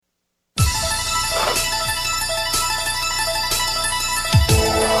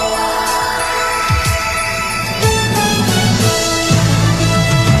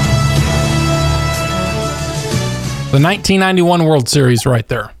The 1991 World Series right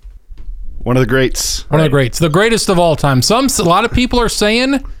there. One of the greats. One of the greats. The greatest of all time. A lot of people are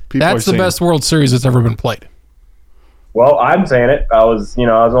saying that's the best World Series that's ever been played. Well, I'm saying it. I was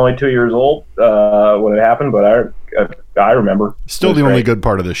only 2 years old when it happened, but I remember. Still the only good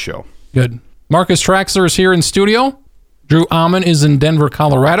part of this show. Good. MarcusTraxler is here in studio. DrueAman is in Denver,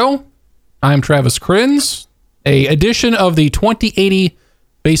 Colorado. I'm Travis Crins. A edition of the 2080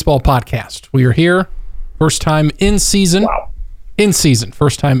 Baseball Podcast. We are here. First time in season. Wow. In season.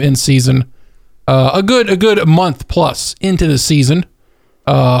 First time in season. A good month plus into the season.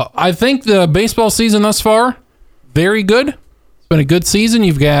 I think the baseball season thus far, very good. It's been a good season.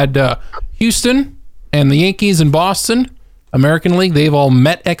 You've got Houston and the Yankees and Boston. American League, they've all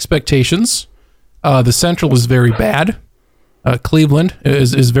met expectations. The Central is very bad. Cleveland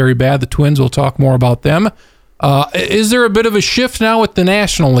is very bad. The Twins, we'll talk more about them. Is there a bit of a shift now with the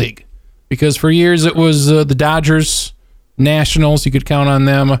National League? Because for years it was the Dodgers, Nationals, you could count on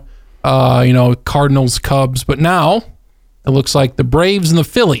them, Cardinals, Cubs. But now it looks like the Braves and the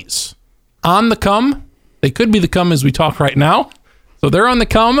Phillies on the come. They could be the come as we talk right now. So they're on the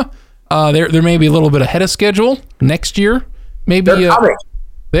come. They're maybe a little bit ahead of schedule next year. Maybe they're coming.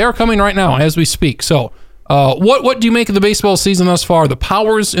 They are coming right now as we speak. So what do you make of the baseball season thus far? The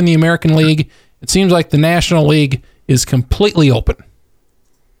powers in the American League. It seems like the National League is completely open.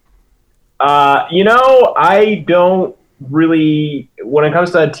 I don't really, when it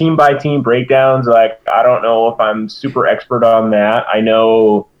comes to team-by-team breakdowns, I don't know if I'm super expert on that. I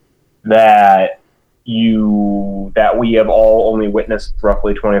know that we have all only witnessed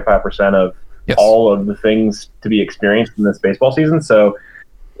roughly 25% of all of the things to be experienced in this baseball season. So,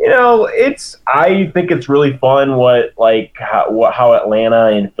 I think it's really fun how Atlanta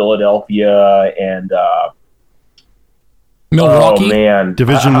and Philadelphia and Milwaukee,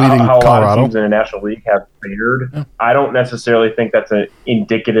 division leading how a lot of Colorado teams in the National League have fared. Yeah. I don't necessarily think that's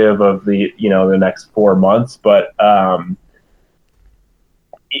indicative of the next 4 months, but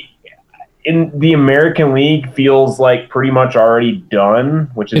in the American League feels like pretty much already done,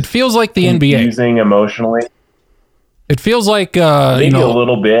 which is it feels like the confusing NBA emotionally. It feels like maybe a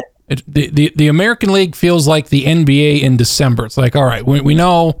little bit. The American League feels like the NBA in December. It's like, all right, we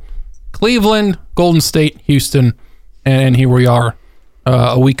know Cleveland, Golden State, Houston, and here we are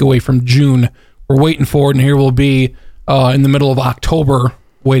a week away from June. We're waiting for it, and here we'll be in the middle of October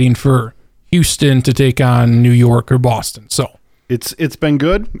waiting for Houston to take on New York or Boston. So it's been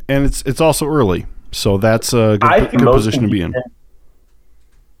good, and it's also early. So that's a good position to be in.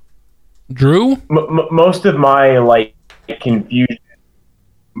 Drew? Most of my confusion.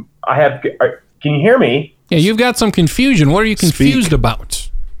 Can you hear me? Yeah, you've got some confusion. What are you confused about?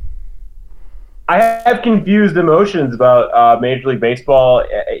 I have confused emotions about Major League Baseball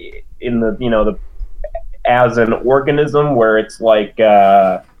in the as an organism, where it's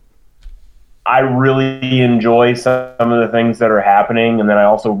I really enjoy some of the things that are happening, and then I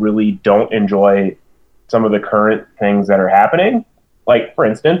also really don't enjoy some of the current things that are happening. Like, for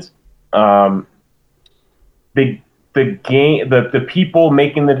instance, the people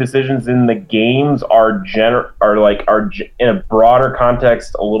making the decisions in the games are in a broader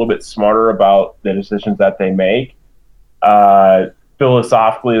context a little bit smarter about the decisions that they make.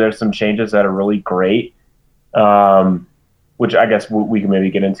 Philosophically, there's some changes that are really great, which I guess we can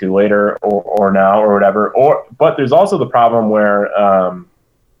maybe get into later or now or whatever. But there's also the problem where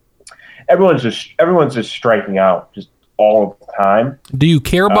everyone's just striking out just all the time. Do you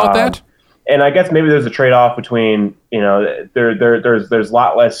care about that? And I guess maybe there's a trade-off between, there's a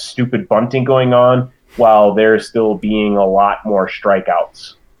lot less stupid bunting going on while there's still being a lot more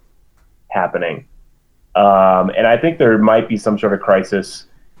strikeouts happening. And I think there might be some sort of crisis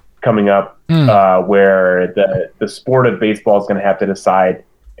coming up where the sport of baseball is going to have to decide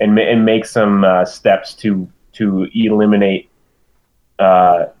and make some steps to eliminate,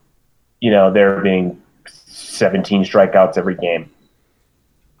 there being 17 strikeouts every game.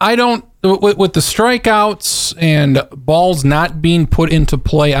 I don't, with the strikeouts and balls not being put into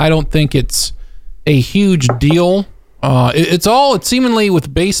play, I don't think it's a huge deal. It's seemingly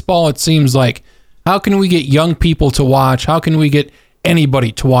with baseball, it seems like, how can we get young people to watch? How can we get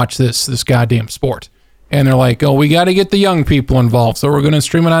anybody to watch this goddamn sport? And they're like, we got to get the young people involved. So we're going to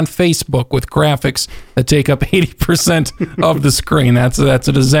stream it on Facebook with graphics that take up 80% of the screen. That's a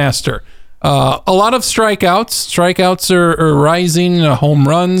disaster. A lot of strikeouts. Strikeouts are rising. Home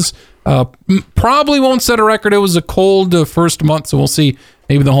runs probably won't set a record. It was a cold first month, so we'll see.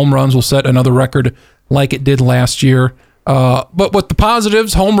 Maybe the home runs will set another record like it did last year. But with the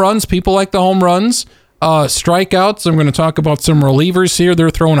positives, home runs, people like the home runs. Strikeouts, I'm going to talk about some relievers here. They're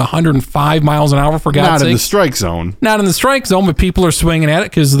throwing 105 miles an hour, for God's sake. Not in the strike zone. Not in the strike zone, but people are swinging at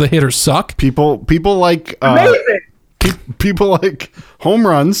it because the hitters suck. People like people like home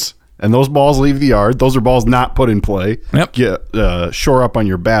runs, and those balls leave the yard. Those are balls not put in play. Yep. Get shore up on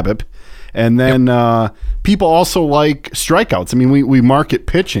your BABIP. And then people also like strikeouts. I mean, we market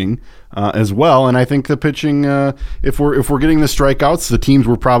pitching as well, and I think the pitching, if we're getting the strikeouts, the teams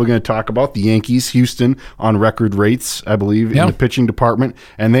we're probably going to talk about, the Yankees, Houston, on record rates, I believe, in the pitching department,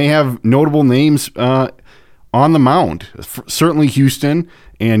 and they have notable names on the mound. Certainly Houston,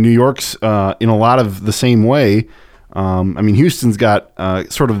 and New York's in a lot of the same way. I mean, Houston's got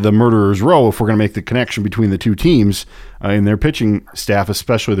sort of the murderer's row if we're going to make the connection between the two teams in their pitching staff,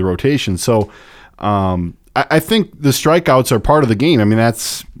 especially the rotation. So I think the strikeouts are part of the game. I mean,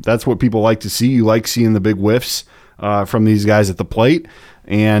 that's what people like to see. You like seeing the big whiffs from these guys at the plate.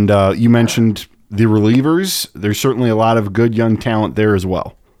 And you mentioned the relievers. There's certainly a lot of good young talent there as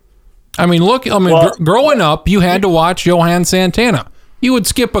well. I mean, growing up, you had to watch Johan Santana. You would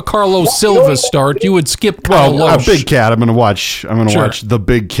skip a Carlos Silva start. You would skip Kyle Loesch. A Big Cat. I'm going to watch the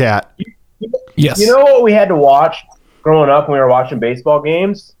Big Cat. Yes. You know what we had to watch growing up when we were watching baseball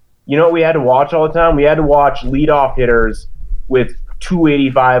games? You know what we had to watch all the time? We had to watch leadoff hitters with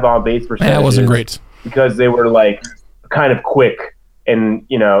 285 on base percentage. That wasn't great because they were like kind of quick and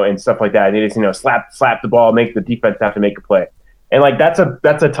stuff like that. They just slap the ball, make the defense have to make a play. And like that's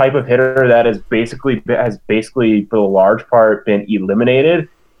a type of hitter that has basically for the large part been eliminated,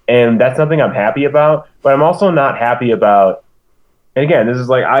 and that's something I'm happy about. But I'm also not happy about. And again, this is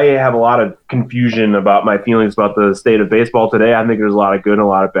like I have a lot of confusion about my feelings about the state of baseball today. I think there's a lot of good and a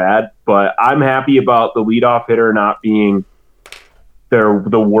lot of bad, but I'm happy about the leadoff hitter not being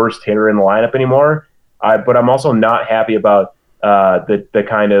the worst hitter in the lineup anymore. But I'm also not happy about the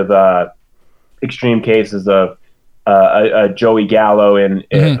kind of extreme cases of. A Joey Gallo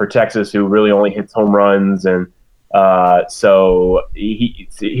for Texas who really only hits home runs, and so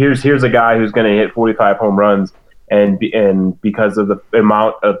here's a guy who's going to hit 45 home runs, and because of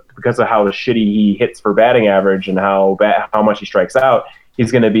how shitty he hits for batting average and how much he strikes out,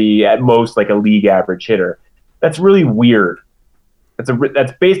 he's going to be at most like a league average hitter. That's really weird.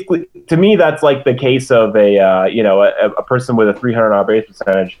 That's basically, to me, that's like the case of a person with a 300 on base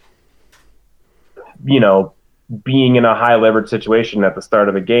percentage, being in a high leverage situation at the start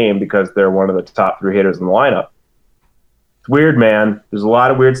of a game because they're one of the top three hitters in the lineup. It's weird, man. There's a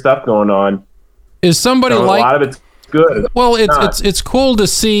lot of weird stuff going on. Is somebody a lot of it's good. Well, it's cool to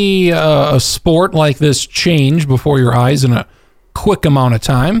see a sport like this change before your eyes in a quick amount of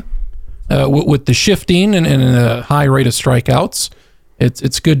time with the shifting and a high rate of strikeouts.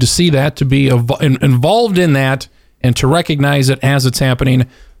 It's good to see that, to be involved in that, and to recognize it as it's happening,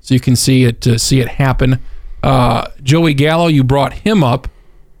 so you can see it happen. Joey Gallo, you brought him up.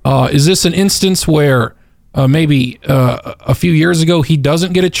 Is this an instance where maybe a few years ago he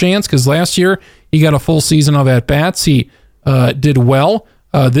doesn't get a chance? Because last year he got a full season of at-bats. He did well.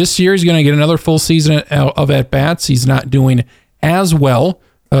 This year he's going to get another full season of at-bats. He's not doing as well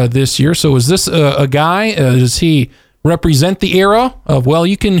this year. So is this a guy, does he represent the era of, well,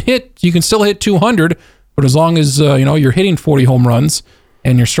 you can still hit 200, but as long as you're hitting 40 home runs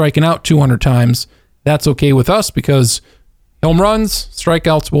and you're striking out 200 times, that's okay with us, because home runs,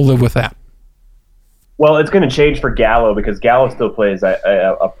 strikeouts, we'll live with that. Well, it's going to change for Gallo because Gallo still plays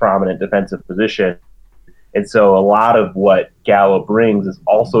a prominent defensive position. And so a lot of what Gallo brings is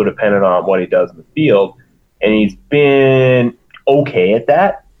also dependent on what he does in the field. And he's been okay at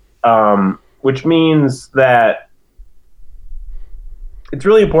that, which means that it's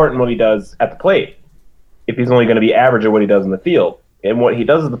really important what he does at the plate if he's only going to be average at what he does in the field. And what he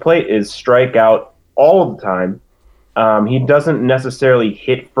does at the plate is strike out all of the time. He doesn't necessarily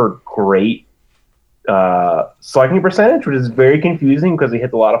hit for great slugging percentage, which is very confusing because he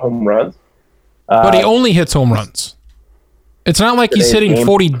hits a lot of home runs. But he only hits home runs. It's not like he's hitting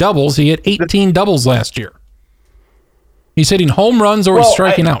 40 doubles. He hit 18 doubles last year. He's hitting home runs or he's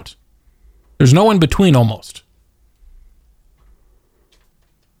striking out. There's no in between almost.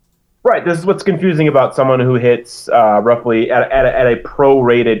 Right. This is what's confusing about someone who hits roughly at a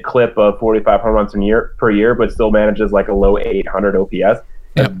pro-rated clip of 45 home runs per year, but still manages like a low 800 OPS.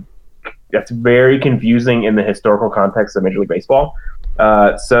 Yep. That's very confusing in the historical context of Major League Baseball.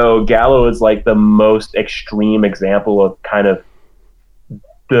 So Gallo is like the most extreme example of kind of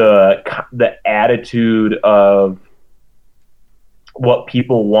the attitude of what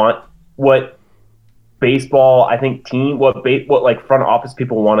people want, what baseball, I think what like front office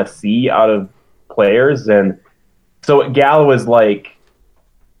people want to see out of players. And so Gallo is like,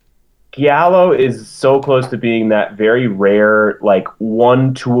 Gallo is so close to being that very rare, like,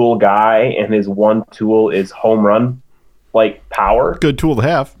 one-tool guy, and his one tool is home run, like, power. Good tool to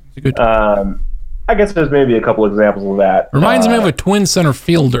have. I guess there's maybe a couple examples of that. Reminds me of a twin center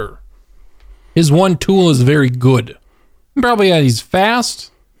fielder. His one tool is very good. Probably he's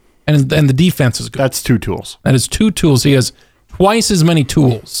fast, and the defense is good. That's 2 tools. That is 2 tools. He has twice as many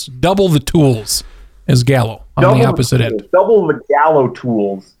tools, double the tools as Gallo on the opposite end. Double the Gallo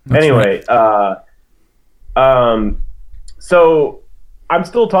tools. That's anyway, right. So I'm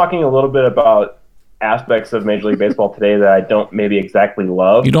still talking a little bit about aspects of Major League Baseball today that I don't maybe exactly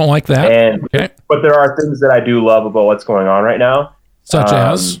love. You don't like that? Okay. But there are things that I do love about what's going on right now. Such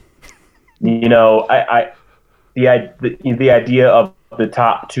as? You know, the idea of the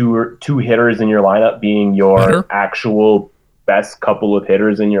top two hitters in your lineup being your actual best couple of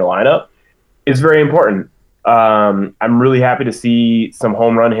hitters in your lineup is very important. I'm really happy to see some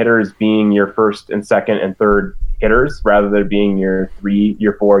home run hitters being your first and second and third hitters rather than being your 3,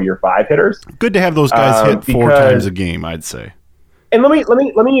 your 4, your 5 hitters. Good to have those guys hit 4 times a game, I'd say. And let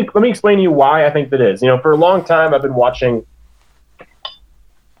me explain to you why I think that is. You know, for a long time I've been watching.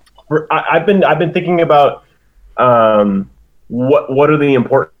 I've been thinking about what are the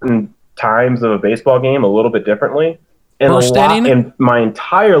important times of a baseball game a little bit differently. And in my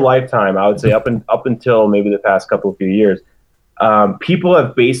entire lifetime, I would say up until maybe the past few years, people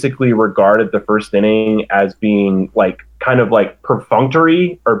have basically regarded the first inning as being kind of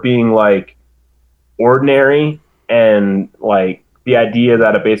perfunctory or being ordinary, and the idea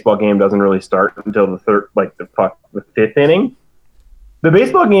that a baseball game doesn't really start until the 5th inning. The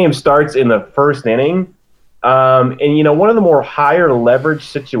baseball game starts in the first inning. And, you know, one of the more higher leverage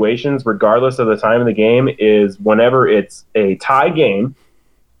situations, regardless of the time of the game, is whenever it's a tie game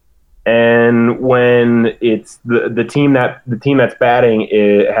and when it's the team that's batting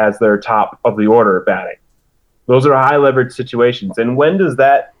has their top of the order batting. Those are high leverage situations. And when does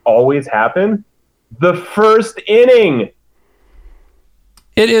that always happen? The first inning.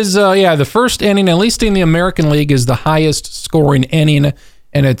 It is, the first inning, at least in the American League, is the highest scoring inning,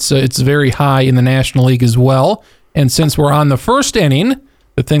 and it's very high in the National League as well. And since we're on the first inning,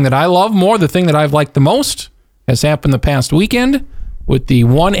 the thing that I love more, the thing that I've liked the most, has happened the past weekend with the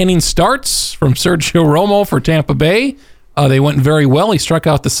 1-inning starts from Sergio Romo for Tampa Bay. They went very well. He struck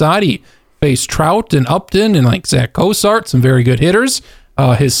out the side. He faced Trout and Upton and Zach Cozart, some very good hitters.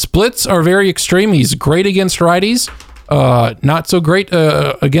 His splits are very extreme. He's great against righties. Not so great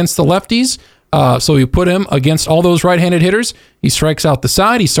against the lefties. So you put him against all those right-handed hitters. He strikes out the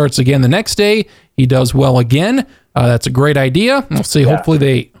side. He starts again the next day. He does well again. That's a great idea. We'll see. Yeah.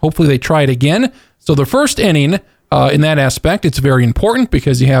 Hopefully they try it again. So the first inning, in that aspect, it's very important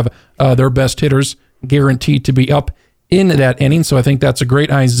because you have their best hitters guaranteed to be up in that inning. So I think that's a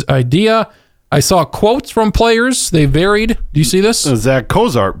great idea. I saw quotes from players. They varied. Do you see this? Zach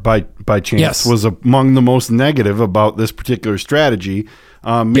Cozart, by chance, was among the most negative about this particular strategy,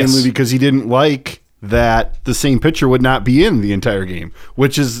 mainly because he didn't like that the same pitcher would not be in the entire game,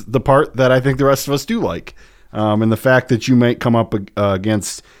 which is the part that I think the rest of us do like. And the fact that you might come up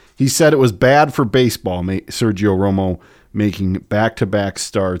against, he said it was bad for baseball, Sergio Romo making back-to-back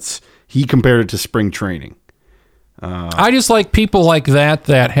starts. He compared it to spring training. I just like people like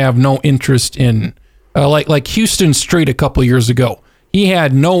that have no interest in, like Houston Street a couple years ago. He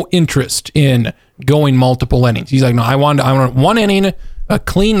had no interest in going multiple innings. He's like, no, I want 1 inning, a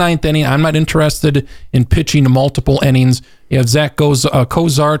clean 9th inning. I'm not interested in pitching multiple innings. You have Zach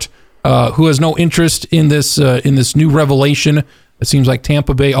Cozart, who has no interest in this new revelation. It seems like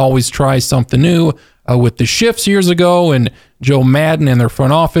Tampa Bay always tries something new with the shifts years ago and Joe Madden and their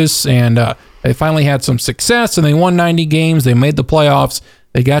front office, and they finally had some success, and they won 90 games. They made the playoffs.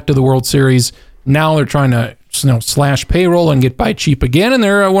 They got to the World Series. Now they're trying to slash payroll and get by cheap again, and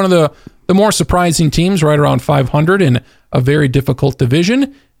they're one of the more surprising teams, right around 500 in a very difficult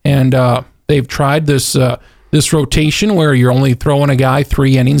division. And they've tried this rotation where you're only throwing a guy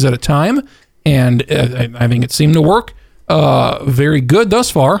 3 innings at a time, and I think it seemed to work very good thus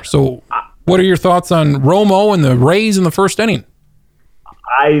far. So what are your thoughts on Romo and the Rays in the first inning?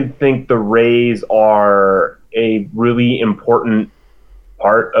 I think the Rays are a really important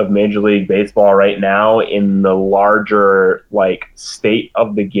part of Major League Baseball right now in the larger state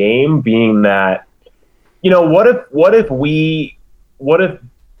of the game, being that, what if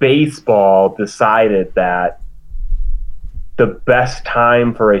baseball decided that the best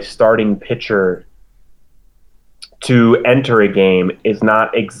time for a starting pitcher to enter a game is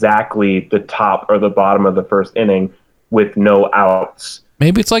not exactly the top or the bottom of the first inning with no outs?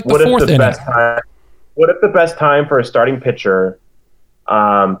 Maybe it's the 4th inning. What if the best time for a starting pitcher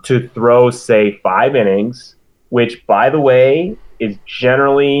to throw, say, 5 innings, which, by the way, is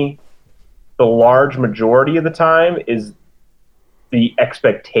generally the large majority of the time is the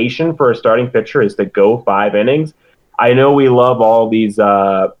expectation for a starting pitcher is to go 5 innings. I know we love all these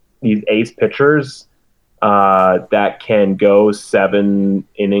ace pitchers that can go 7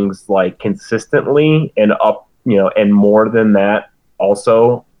 innings like consistently and up, and more than that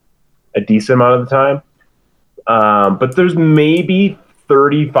also a decent amount of the time. But there's maybe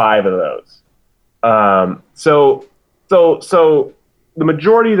 35 of those. So the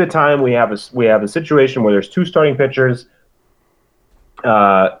majority of the time we have a situation where there's 2 starting pitchers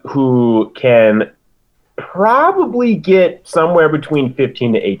who can probably get somewhere between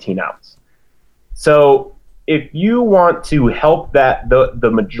 15 to 18 outs. So if you want to help the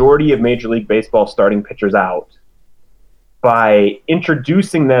majority of Major League Baseball starting pitchers out by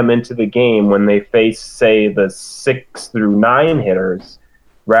introducing them into the game when they face, say, the 6 through 9 hitters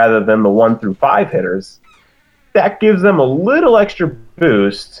rather than the 1 through 5 hitters, that gives them a little extra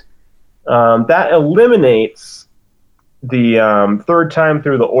boost. That eliminates the third time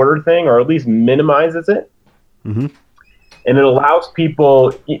through the order thing, or at least minimizes it. Mm-hmm. And it allows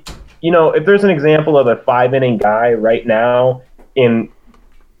people, if there's an example of a 5-inning guy right now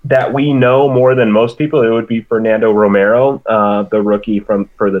that we know more than most people, it would be Fernando Romero, the rookie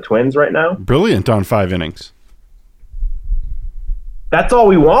for the Twins right now. Brilliant on 5 innings. That's all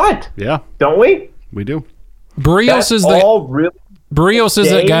we want. Yeah. Don't we? We do. Barrios is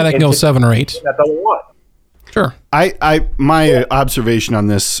that guy that can go 7 or 8. That's all we want. Sure. My observation on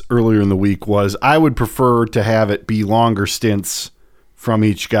this earlier in the week was I would prefer to have it be longer stints from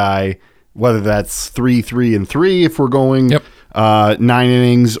each guy, whether that's 3, 3, and 3 if we're going 9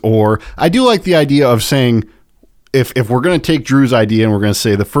 innings, or I do like the idea of saying if we're going to take Drue's idea and we're going to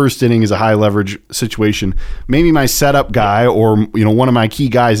say the first inning is a high leverage situation, maybe my setup guy or one of my key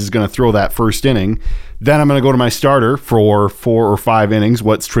guys is going to throw that first inning. Then I'm going to go to my starter for 4 or 5 innings,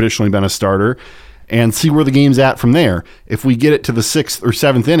 what's traditionally been a starter, and see where the game's at from there. If we get it to the 6th or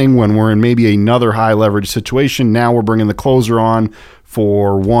 7th inning when we're in maybe another high leverage situation, now we're bringing the closer on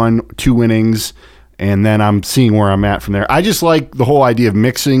for 1, 2 innings, and then I'm seeing where I'm at from there. I just like the whole idea of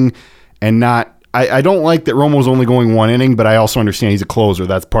mixing and not – I don't like that Romo's only going 1 inning, but I also understand he's a closer.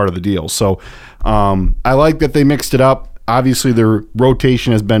 That's part of the deal. So I like that they mixed it up. Obviously, their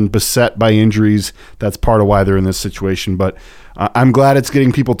rotation has been beset by injuries. That's part of why they're in this situation. But I'm glad it's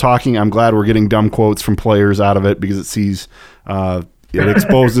getting people talking. I'm glad we're getting dumb quotes from players out of it because it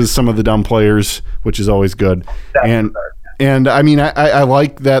exposes some of the dumb players, which is always good. And I mean, I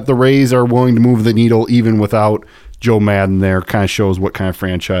like that the Rays are willing to move the needle even without Joe Madden there. Kind of shows what kind of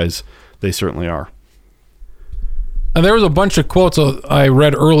franchise they certainly are. And there was a bunch of quotes I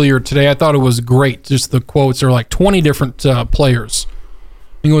read earlier today. I thought it was great. Just the quotes. There were like 20 different players.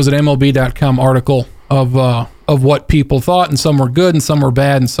 I think it was an MLB.com article of what people thought, and some were good, and some were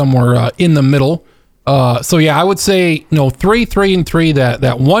bad, and some were in the middle. So yeah, I would say 3, 3, and 3.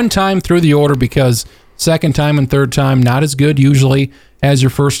 That one time through the order, because second time and third time not as good usually as your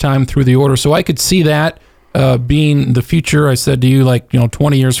first time through the order. So I could see that being the future. I said to you,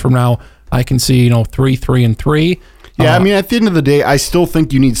 20 years from now, I can see 3, 3, and 3. Yeah, I mean, at the end of the day, I still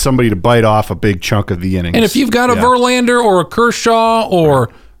think you need somebody to bite off a big chunk of the innings. And if you've got a Verlander or a Kershaw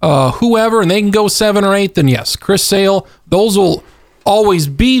or whoever, and they can go 7 or 8, then yes, Chris Sale, those will always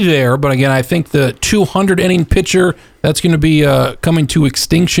be there. But again, I think the 200-inning pitcher, that's going to be coming to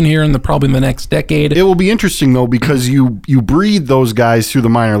extinction here in probably in the next decade. It will be interesting, though, because you breed those guys through the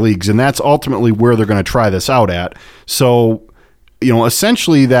minor leagues, and that's ultimately where they're going to try this out at. So,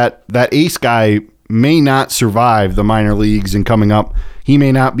 essentially that ace guy may not survive the minor leagues, and coming up, he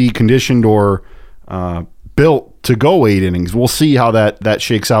may not be conditioned or built to go 8 innings. We'll see how that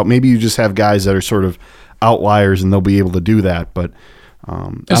shakes out. Maybe you just have guys that are sort of outliers and they'll be able to do that. But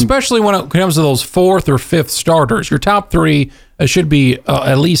especially when it comes to those 4th or 5th starters, your top 3 should be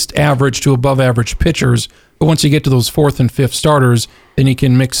at least average to above average pitchers. But once you get to those 4th and 5th starters, then you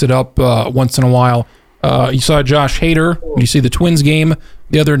can mix it up once in a while. You saw Josh Hader. You see the Twins game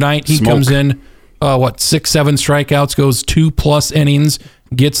the other night. He comes in. 6, 7 strikeouts, goes 2+ innings,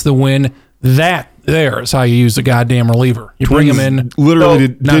 gets the win. That there is how you use a goddamn reliever. You bring him in. Literally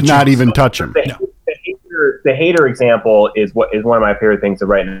did not even touch him. The Hader example is one of my favorite things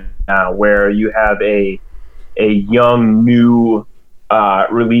right now, where you have a young new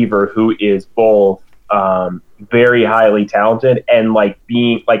reliever who is both very highly talented and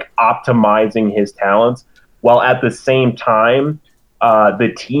being optimizing his talents, while at the same time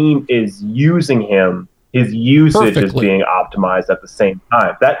the team is using him. His usage is being optimized at the same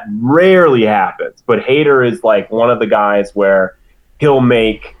time. That rarely happens, but Hader is one of the guys where he'll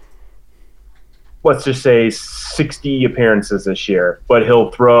make, let's just say, 60 appearances this year, but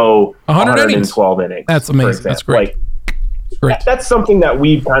he'll throw 112 innings. That's amazing. That's great. That's something that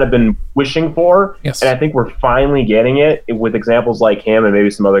we've kind of been wishing for, yes. And I think we're finally getting it with examples like him and maybe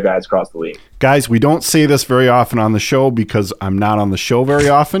some other guys across the league. Guys, we don't say this very often on the show because I'm not on the show very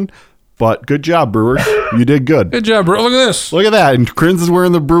often, but good job, Brewers. You did good. Good job, bro. Look at this. Look at that. And Krins is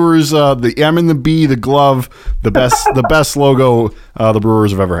wearing the Brewers, the M and the B, the glove, the best logo the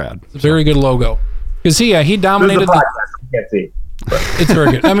Brewers have ever had. It's a very good logo. Because he dominated It's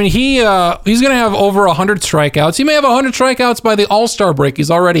very good. I mean, he's going to have over 100 strikeouts. He may have 100 strikeouts by the All-Star break.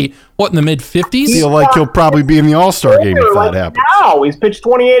 He's already, in the mid-50s? I feel like he'll probably be in the All-Star game if that happens. Now, he's pitched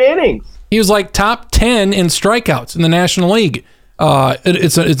 28 innings. He was like top 10 in strikeouts in the National League.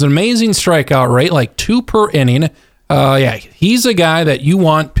 It's an amazing strikeout rate, like 2 per inning. He's a guy that you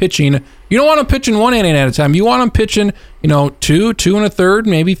want pitching. You don't want him pitching 1 inning at a time. You want him pitching, 2 and a third,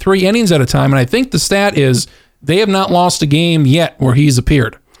 maybe 3 innings at a time. And I think the stat is they have not lost a game yet where he's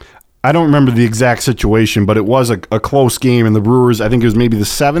appeared. I don't remember the exact situation, but it was a close game. And the Brewers, I think it was maybe the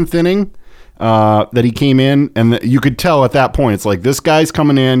 7th inning that he came in. And you could tell at that point, it's like, this guy's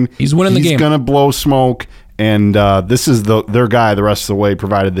coming in. He's winning the game. He's going to blow smoke. And this is their guy the rest of the way,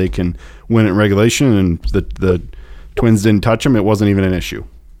 provided they can win in regulation. And the Twins didn't touch him. It wasn't even an issue.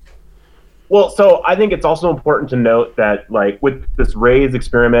 Well, so I think it's also important to note that, like, with this Rays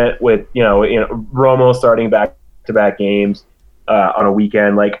experiment, with Romo starting back-to-back games on a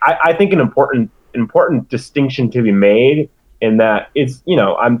weekend, like I think an important distinction to be made in that it's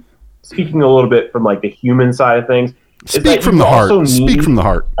I'm speaking a little bit from like the human side of things. Speak from the heart. Speak from the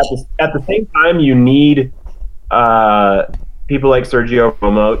heart. At the same time, you need people like Sergio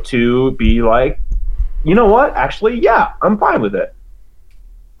Romo to be like, you know what? Actually, yeah, I'm fine with it.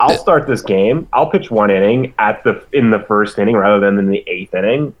 I'll start this game. I'll pitch 1 inning in the first inning rather than in the 8th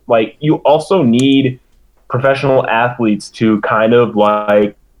inning. Like, you also need professional athletes to kind of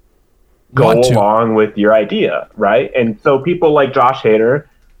like go along with your idea, right? And so people like Josh Hader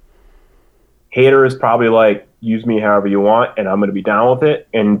is probably like, use me however you want, and I'm going to be down with it.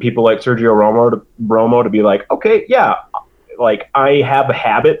 And people like Sergio Romo to be like, okay, yeah, like I have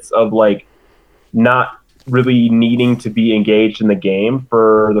habits of like not really needing to be engaged in the game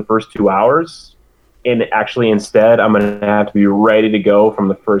for the first 2 hours, and actually instead I'm going to have to be ready to go from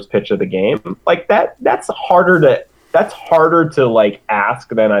the first pitch of the game. Like that's harder to like ask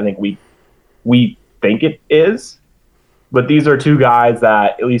than I think we think it is. But these are 2 guys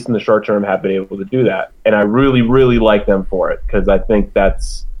that, at least in the short term, have been able to do that, and I really, really like them for it because I think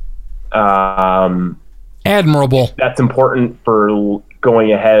that's admirable. That's important for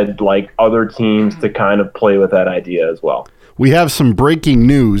going ahead, like other teams to kind of play with that idea as well. We have some breaking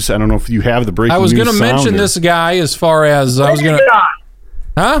news. I don't know if you have the breaking news. I was going to mention this guy as far as I was going to.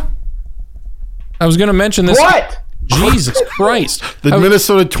 Huh? I was going to mention this. What? Jesus Christ! The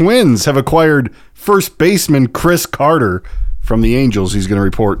Minnesota Twins have acquired first baseman Chris Carter from the Angels. He's going to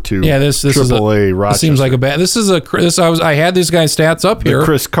report to this AAA Rochester. This seems like a bad. I had this guy's stats up here.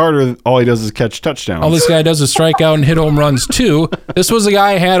 Chris Carter, all he does is catch touchdowns. All this guy does is strike out and hit home runs too. This was the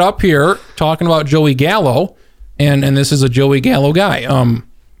guy I had up here talking about Joey Gallo, and this is a Joey Gallo guy.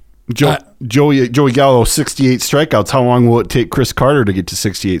 Joey Gallo, 68 strikeouts. How long will it take Chris Carter to get to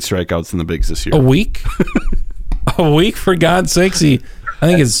 68 strikeouts in the bigs this year? A week. A week, for God's sakes. I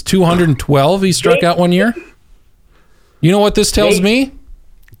think it's 212 he struck out 1 year. You know what this tells me?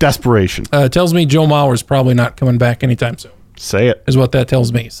 Desperation. It tells me Joe Mauer's probably not coming back anytime soon. Say it. Is what that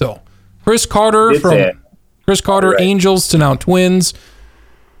tells me. So, Chris Carter right. Angels to now Twins.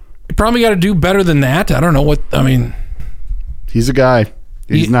 You probably got to do better than that. I don't know what, I mean. He's a guy.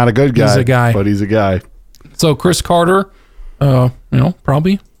 He's not a good guy. He's a guy. But he's a guy. So, Chris Carter,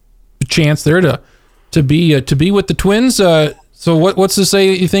 probably a chance there to be with the Twins. So what's to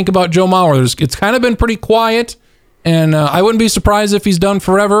say you think about Joe Mauer? It's kind of been pretty quiet, and I wouldn't be surprised if he's done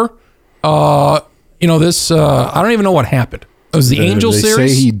forever. I don't even know what happened. It was the Angel series. They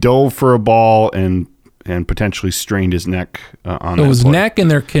say he dove for a ball and potentially strained his neck on that. It was play. neck,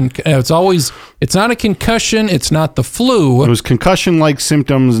 and it's not a concussion. It's not the flu. It was concussion-like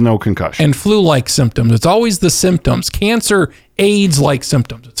symptoms, no concussion. And flu-like symptoms. It's always the symptoms. Cancer, AIDS-like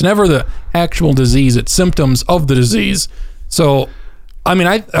symptoms. It's never the actual disease. It's symptoms of the disease. So, I mean,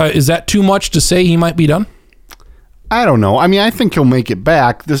 is that too much to say he might be done? I don't know. I mean, I think he'll make it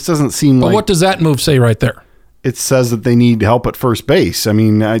back. This doesn't seem like... But what does that move say right there? It says that they need help at first base. I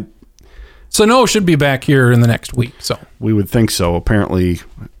mean, Sano should be back here in the next week. So we would think so. Apparently,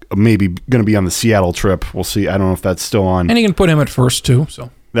 maybe going to be on the Seattle trip. We'll see. I don't know if that's still on. And you can put him at first, too.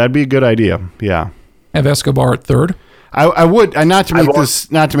 So that'd be a good idea. Yeah. Have Escobar at third. I would, and not to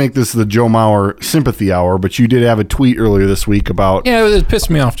make this the Joe Mauer sympathy hour, but you did have a tweet earlier this week about it pissed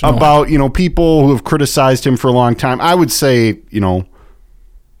me off about people who have criticized him for a long time. I would say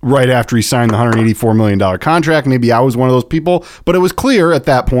right after he signed the $184 million contract, maybe I was one of those people, but it was clear at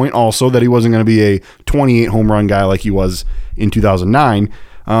that point also that he wasn't going to be a 28 home run guy like he was in 2009.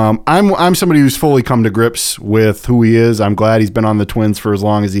 I'm somebody who's fully come to grips with who he is. I'm glad he's been on the Twins for as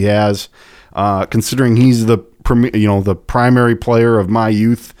long as he has, considering he's the primary player of my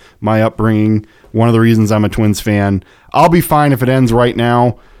youth, my upbringing. One of the reasons I'm a Twins fan. I'll be fine if it ends right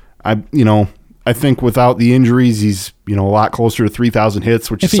now. I think without the injuries, he's a lot closer to 3,000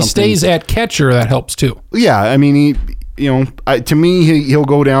 hits. Which if he stays at catcher, that helps too. Yeah, I mean to me, he'll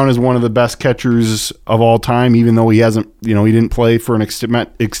go down as one of the best catchers of all time, even though he hasn't, he didn't play for an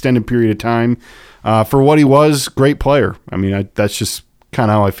extended period of time. For what he was, great player. I mean, that's just kind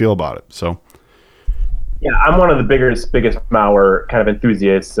of how I feel about it. So, yeah, I'm one of the biggest Mauer kind of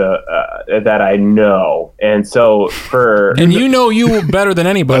enthusiasts that I know, and so you better than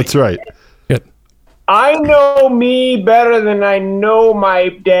anybody. That's right. I know me better than I know my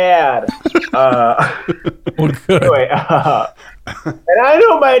dad. Anyway, and I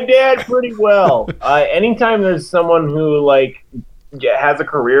know my dad pretty well. Anytime there's someone who has a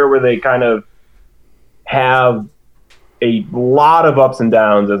career where they kind of have a lot of ups and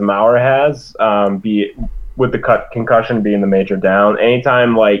downs, as Mauer has, be it with the concussion being the major down.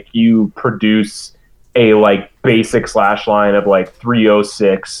 Anytime you produce a basic slash line of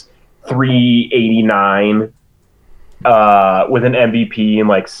 306. 389 with an MVP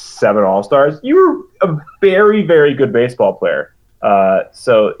and 7 All-Stars, you're a very, very good baseball player.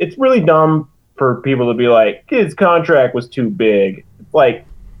 So it's really dumb for people to be like, his contract was too big.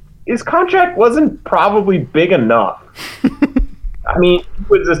 His contract wasn't probably big enough. I mean, he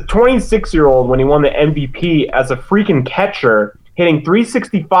was this 26-year-old when he won the MVP as a freaking catcher, hitting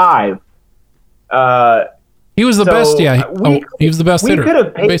 365. He was the best, yeah. He was the best hitter. We could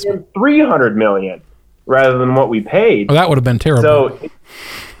have paid him $300 million rather than what we paid. Oh, that would have been terrible. So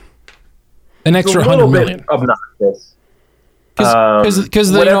an extra $100 million. Obnoxious.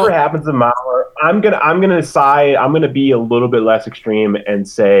 Because whatever happens to Mauer, I'm gonna be a little bit less extreme and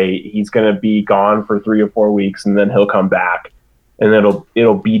say he's gonna be gone for 3 or 4 weeks and then he'll come back and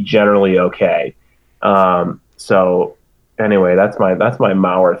it'll be generally okay. So. Anyway, that's my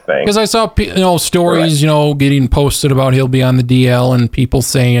Mauer thing. Because I saw stories, getting posted about he'll be on the DL and people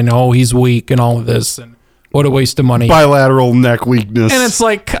saying, "Oh, he's weak" and all of this, and what a waste of money. Bilateral neck weakness. And it's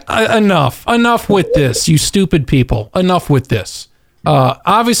enough with this, you stupid people. Enough with this.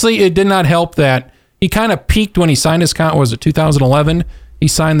 Obviously, it did not help that he kind of peaked when he signed his contract. Was it 2011? He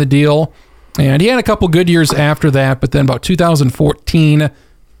signed the deal, and he had a couple good years after that. But then about 2014,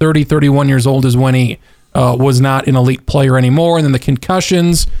 31 years old is when he was not an elite player anymore. And then the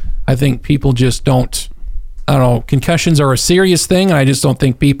concussions, I think people just don't, I don't know, concussions are a serious thing, and I just don't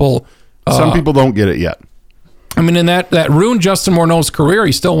think people... some people don't get it yet. I mean, in that ruined Justin Morneau's career.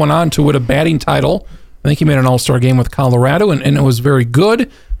 He still went on to win a batting title. I think he made an All-Star game with Colorado, and it was very good,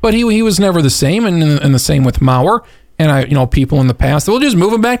 but he was never the same, and the same with Mauer. And people in the past, they'll just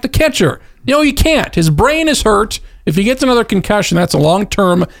move him back to catcher. You can't. His brain is hurt. If he gets another concussion, that's a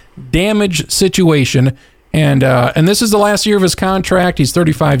long-term damage situation. And this is the last year of his contract. He's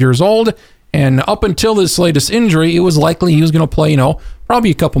 35 years old. And up until this latest injury, it was likely he was going to play,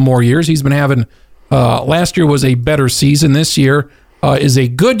 probably a couple more years. He's been having, last year was a better season. This year is a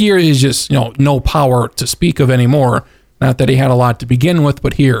good year. He's just, no power to speak of anymore. Not that he had a lot to begin with,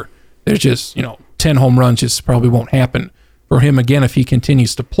 but here, there's just, 10 home runs just probably won't happen for him again if he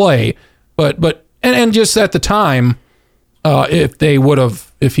continues to play. But just at the time, if he would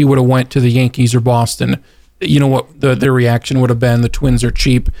have went to the Yankees or Boston, what their reaction would have been: the Twins are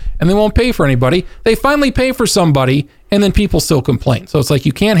cheap and they won't pay for anybody. They finally pay for somebody, and then people still complain. So it's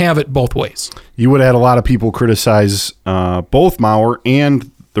you can't have it both ways. You would have had a lot of people criticize both Mauer and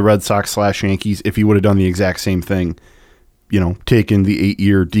the Red Sox / Yankees if he would have done the exact same thing. Taken the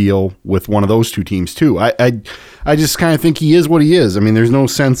 8-year deal with one of those two teams too. I just kind of think he is what he is. I mean, there's no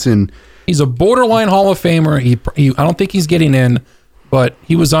sense in. He's a borderline Hall of Famer. I don't think he's getting in, but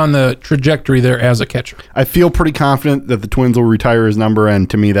he was on the trajectory there as a catcher. I feel pretty confident that the Twins will retire his number, and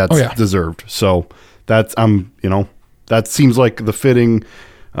to me, that's deserved. So that's that seems like the fitting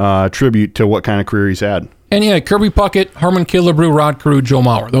tribute to what kind of career he's had. And Kirby Puckett, Harmon Killebrew, Rod Carew, Joe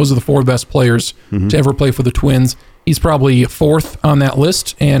Mauer. Those are the 4 best players to ever play for the Twins. He's probably 4th on that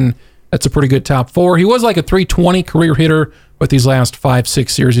list, and that's a pretty good top 4. He was a 320 career hitter, but these last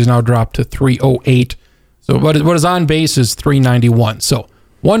 5-6 years, he's now dropped to 308. So what is on base is 391. So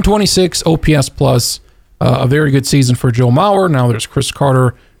 126 OPS plus, a very good season for Joe Mauer. Now there's Chris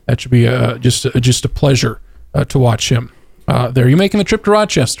Carter. That should be just a pleasure to watch him. There, you making the trip to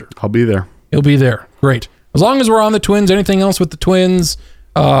Rochester? I'll be there. He'll be there. Great. As long as we're on the Twins, anything else with the Twins?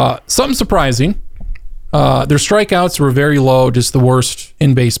 Something surprising. Their strikeouts were very low, just the worst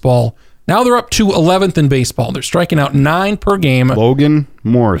in baseball. Now they're up to 11th in baseball. They're striking out 9 per game. Logan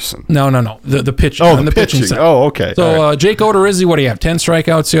Morrison. No. The pitching. Oh, the pitching side. Oh, okay. So right. Jake Odorizzi, what do you have? 10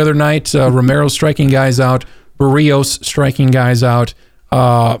 strikeouts the other night. Romero striking guys out. Barrios striking guys out.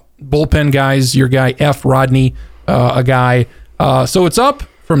 Bullpen guys, your guy F. Rodney, a guy. So it's up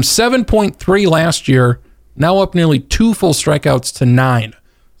from 7.3 last year, now up nearly 2 full strikeouts to 9.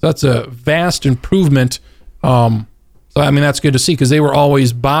 So that's a vast improvement. So I mean, that's good to see because they were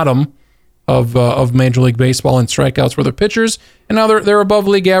always bottom of Major League Baseball in strikeouts for their pitchers, and now they're above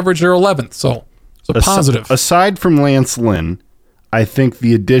league average. They're 11th, so positive. Aside from Lance Lynn, I think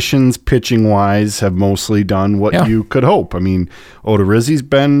the additions pitching-wise have mostly done what you could hope. I mean, Odorizzi's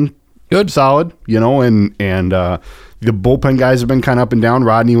been good, solid, and the bullpen guys have been kind of up and down.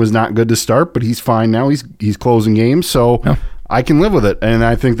 Rodney was not good to start, but he's fine now. He's closing games, so I can live with it, and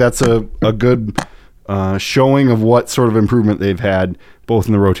I think that's a good showing of what sort of improvement they've had both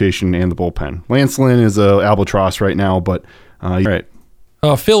in the rotation and the bullpen. Lance Lynn is a albatross right now, but right.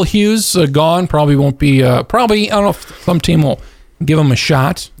 Phil Hughes gone, probably won't be. Probably I don't know if some team will give him a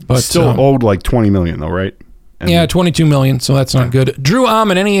shot, but still owed like $20 million though, right? And $22 million, so that's not good.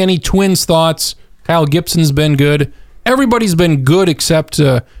 DrueAman, any Twins thoughts? Kyle Gibson's been good. Everybody's been good except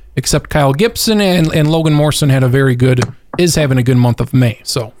Kyle Gibson, and Logan Morrison is having a good month of May.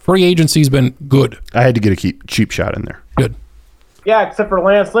 So free agency's been good. I had to get a cheap shot in there. Good. Yeah, except for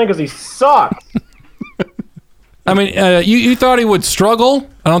Lance Lynn because he sucks. I mean, you thought he would struggle.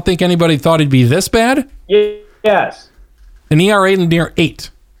 I don't think anybody thought he'd be this bad. Yes. An ERA near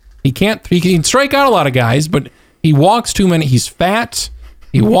 8. He can strike out a lot of guys, but he walks too many. He's fat.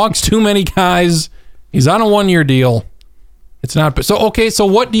 He walks too many guys. He's on a 1-year deal. It's not so okay. So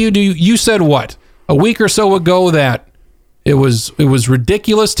what do? You said what a week or so ago that it was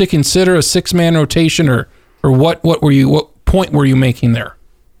ridiculous to consider a 6-man rotation, or what point were you making there?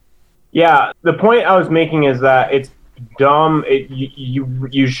 Yeah, the point I was making is that it's dumb.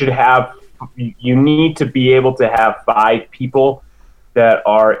 You should have. You need to be able to have 5 people that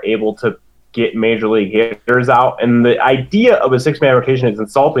are able to get major league hitters out. And the idea of a 6-man rotation is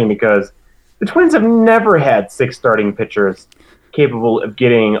insulting because the Twins have never had 6 starting pitchers capable of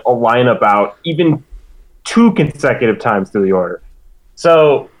getting a lineup out even 2 consecutive times through the order.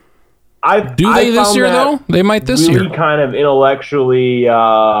 So do they this year though? They might this year. Really kind of intellectually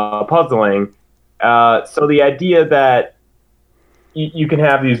puzzling. So the idea that you can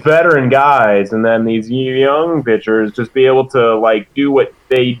have these veteran guys and then these young pitchers just be able to like do what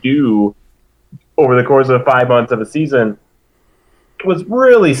they do over the course of 5 months of a season was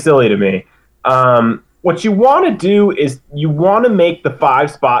really silly to me. What you want to do is you want to make the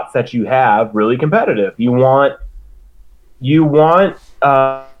 5 spots that you have really competitive. You want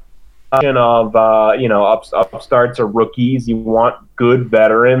upstarts or rookies. You want good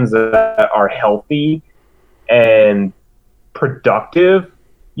veterans that are healthy and productive.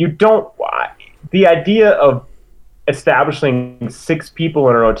 You don't. The idea of establishing 6 people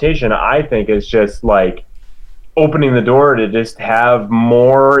in a rotation, I think, is just like opening the door to just have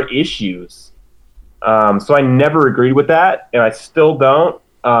more issues. So I never agreed with that, and I still don't.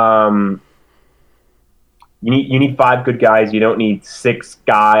 You need 5 good guys. You don't need 6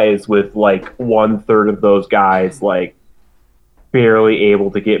 guys with like 1/3 of those guys like barely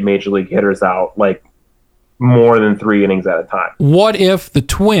able to get major league hitters out like more than 3 innings at a time. What if the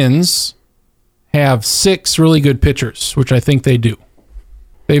Twins have 6 really good pitchers, which I think they do?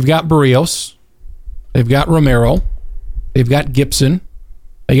 They've got Barrios, they've got Romero, they've got Gibson,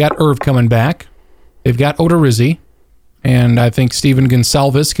 they got Irv coming back, they've got Odorizzi, and I think Steven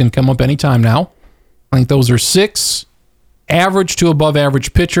Gonsalves can come up anytime now. I think those are 6 average to above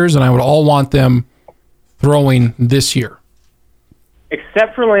average pitchers, and I would all want them throwing this year.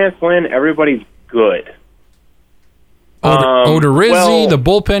 Except for Lance Lynn, everybody's good. Odorizzi, the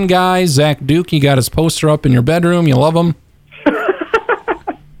bullpen guy, Zach Duke, you got his poster up in your bedroom. You love him?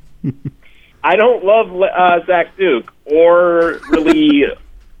 I don't love Zach Duke, or really...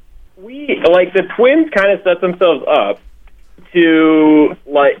 the Twins kind of set themselves up to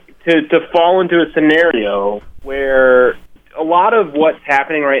fall into a scenario where a lot of what's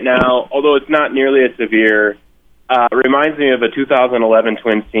happening right now, although it's not nearly as severe, reminds me of a 2011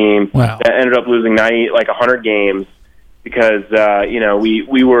 Twins team that ended up losing 100 games because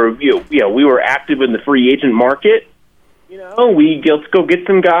we were active in the free agent market let's go get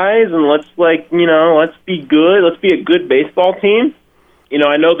some guys and let's be good. Let's be a good baseball team.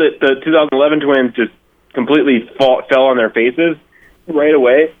 I know that the 2011 Twins just completely fell on their faces right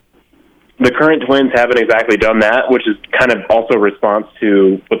away. The current Twins haven't exactly done that, which is kind of also a response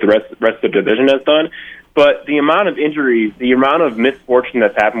to what the rest of the division has done. But the amount of injuries, the amount of misfortune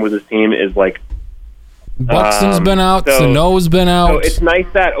that's happened with this team is like... Buxton's been out, Sano's been out. So it's nice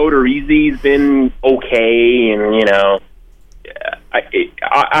that Odorizzi's been okay, and,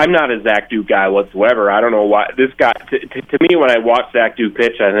 I'm not a Zach Duke guy whatsoever. I don't know why. This guy, to me, when I watch Zach Duke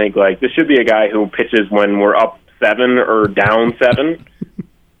pitch, I think, this should be a guy who pitches when we're up 7 or down 7.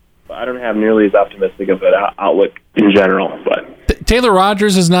 I don't have nearly as optimistic of an outlook in general. But Taylor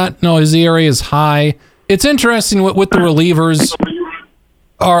Rogers is not. No, his ERA is high. It's interesting with the relievers.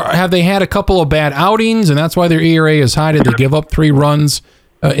 Have they had a couple of bad outings, and that's why their ERA is high? Did they give up 3 runs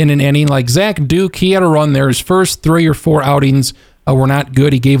in an inning? Like Zach Duke, he had a run there. His first 3 or 4 outings were not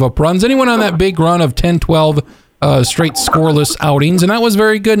good. He gave up runs. Then he went on that big run of 10, 12 straight scoreless outings, and that was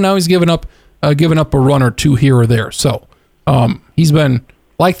very good. Now he's given up a run or 2 here or there. So he's been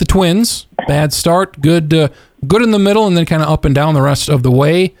like the Twins, bad start, good in the middle, and then kind of up and down the rest of the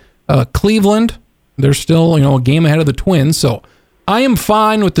way. Cleveland, they're still a game ahead of the Twins, so I am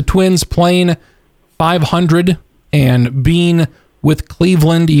fine with the Twins playing 500 and being with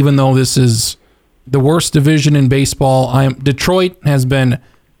Cleveland, even though this is the worst division in baseball. Detroit has been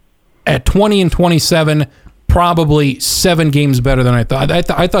at 20-27, probably 7 games better than I thought.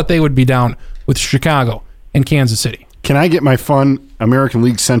 I thought they would be down with Chicago and Kansas City. Can I get my fun American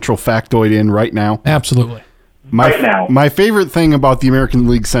League Central factoid in right now? Absolutely. My favorite thing about the American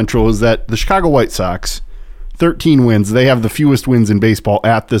League Central is that the Chicago White Sox, 13 wins. They have the fewest wins in baseball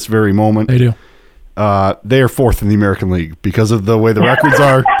at this very moment. They do. They are 4th in the American League because of the way the records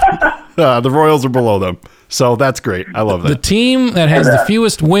are. The Royals are below them. So that's great. I love that. The team that has the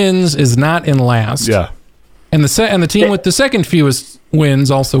fewest wins is not in last. Yeah. And the team with the second fewest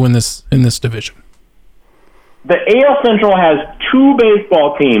wins also in this division. The AL Central has 2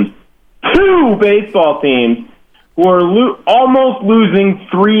 baseball teams who are almost losing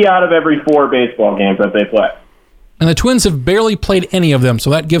 3 out of every 4 baseball games that they play. And the Twins have barely played any of them,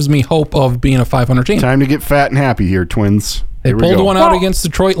 so that gives me hope of being a 500 team. Time to get fat and happy here, Twins. They pulled one out against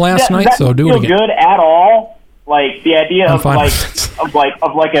Detroit last night, so do it again. Good at all? Like the idea of a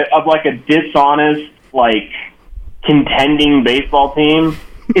dishonest contending baseball team.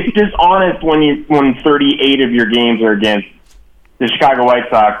 It's dishonest when 38 of your games are against the Chicago White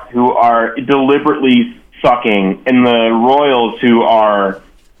Sox, who are deliberately sucking, and the Royals, who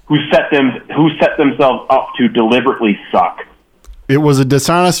set themselves up to deliberately suck. It was a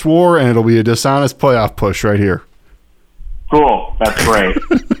dishonest war, and it'll be a dishonest playoff push right here. Cool. That's great.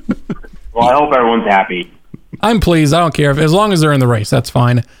 Well, I hope everyone's happy. I'm pleased. I don't care. As long as they're in the race, that's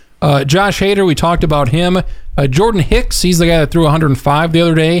fine. Josh Hader, we talked about him. Jordan Hicks, he's the guy that threw 105 the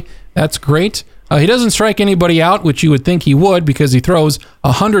other day. That's great. He doesn't strike anybody out, which you would think he would because he throws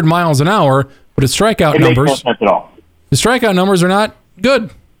 100 miles an hour, but his strikeout numbers... Makes no sense at all. His strikeout numbers are not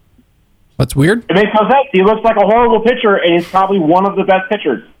good. That's weird. It makes no sense. He looks like a horrible pitcher, and he's probably one of the best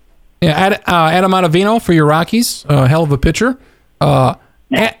pitchers. Yeah, Adam Ottavino for your Rockies, hell of a pitcher.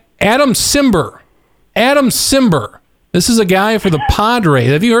 Adam Simber. This is a guy for the Padres.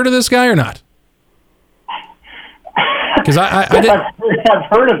 Have you heard of this guy or not? Because I've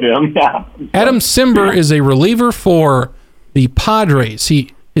heard of him. Yeah. Adam Simber is a reliever for the Padres.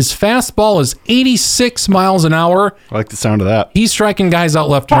 His fastball is 86 miles an hour. I like the sound of that. He's striking guys out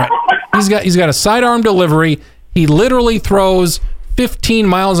left and right. He's got a sidearm delivery. He literally throws 15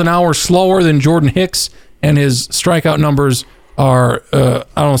 miles an hour slower than Jordan Hicks, and his strikeout numbers are, I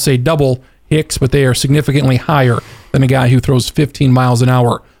don't want to say double Hicks, but they are significantly higher than a guy who throws 15 miles an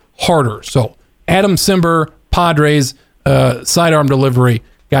hour harder. So Adam Simber, Padres, sidearm delivery.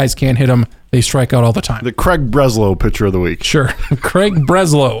 Guys can't hit him. They strike out all the time. The Craig Breslow pitcher of the week. Sure. Craig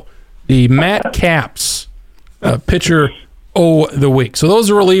Breslow, the Matt Capps pitcher of the week. So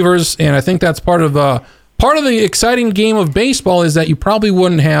those are relievers, and I think that's part of the exciting game of baseball is that you probably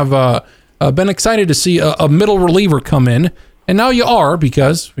wouldn't have been excited to see a middle reliever come in. And now you are,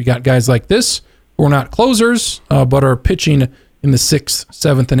 because we got guys like this who are not closers, but are pitching in the 6th,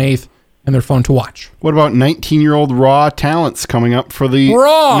 7th, and 8th, and they're fun to watch. What about 19-year-old raw talents coming up for the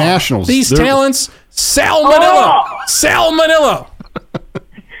Nationals? These talents, Salmonella.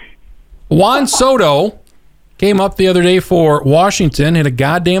 Juan Soto came up the other day for Washington, hit a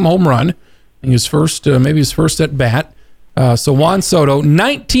goddamn home run. His first, maybe his first at bat. So Juan Soto,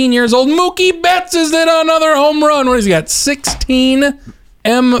 19 years old. Mookie Betts has hit another home run. What has he got? 16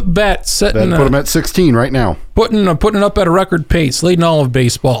 Bet setting Put him at 16 right now. putting it up at a record pace, leading all of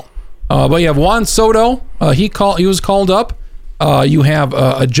baseball. But you have Juan Soto. He was called up. You have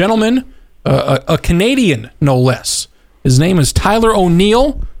a gentleman, a Canadian, no less. His name is Tyler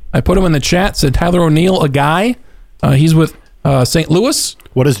O'Neill. I put him in the chat. Said Tyler O'Neill, a guy. He's with St. Louis.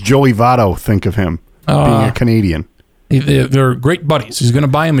 What does Joey Votto think of him being a Canadian? They're great buddies. He's going to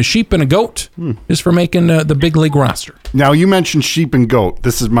buy him a sheep and a goat just for making the big league roster. Now, you mentioned sheep and goat.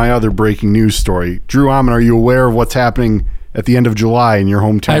 This is my other breaking news story. DrueAman, are you aware of what's happening at the end of July in your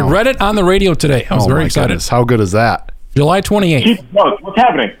hometown? I read it on the radio today. I was very excited. Goodness. How good is that? July 28th. What's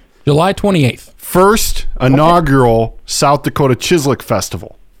happening? July 28th. First inaugural South Dakota Chislic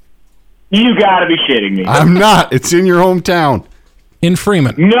Festival. You gotta be shitting me. I'm not. It's in your hometown. In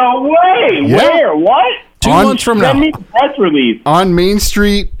Freeman. No way. Yeah. Where? What? 2 months from now. Send me the press release. On Main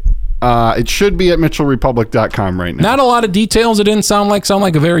Street. It should be at MitchellRepublic.com right now. Not a lot of details. It didn't sound like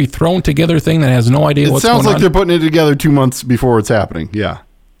a very thrown together thing that has no idea what's going on. It sounds like they're putting it together 2 months before it's happening. Yeah.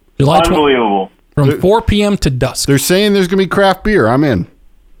 July Unbelievable. from 4 p.m. to dusk. They're saying there's going to be craft beer. I'm in.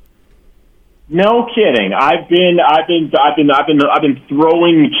 No kidding. I've been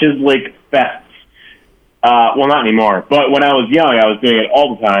throwing Chislic fests. Well, not anymore. But when I was young, I was doing it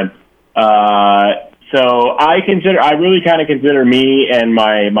all the time. So I really kind of consider me and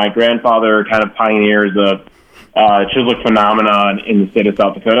my grandfather kind of pioneers of Chislic phenomenon in the state of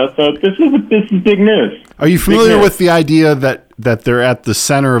South Dakota. So this is big news. Are you familiar with the idea that they're at the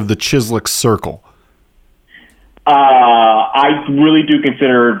center of the Chislic Circle? I really do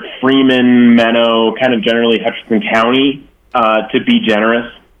consider Freeman, Menno, kind of generally Hutchinson County to be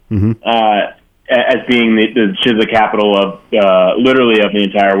generous. As being the Chislic capital of literally of the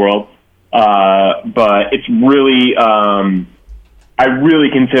entire world. But it's really, I really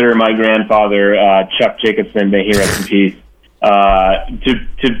consider my grandfather, Chuck Jacobson, may he rest in peace,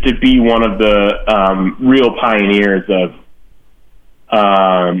 to be one of the real pioneers of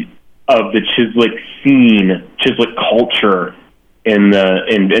the Chislic scene, Chislic culture in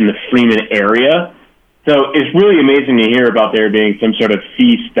the Freeman area. So it's really amazing to hear about there being some sort of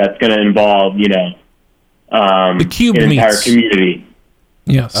feast that's going to involve, the cube an entire meats. Community.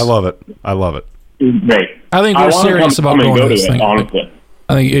 Yes, I love it. Great. I think we're serious about going to this thing. Honestly,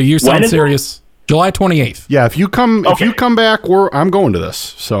 I think you sound serious. July 28th. Yeah, if you come back, I'm going to this.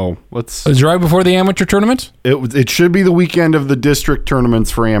 So let's. Is it right before the amateur tournament? It should be the weekend of the district tournaments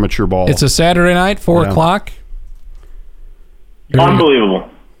for amateur ball. It's a Saturday night, 4 o'clock. unbelievable.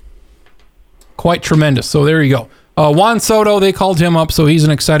 Quite tremendous. So there you go. Juan Soto, they called him up, so he's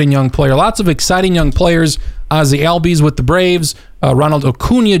an exciting young player. Lots of exciting young players. Ozzy Albies with the Braves. Ronald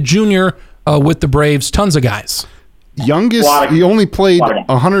Acuna Jr. With the Braves. Tons of guys. Youngest, he only played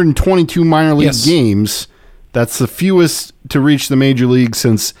 122 minor league games. That's the fewest to reach the major league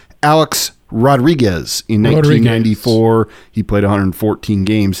since Alex Rodriguez in 1994. He played 114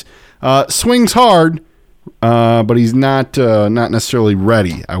 games. Swings hard, but he's not necessarily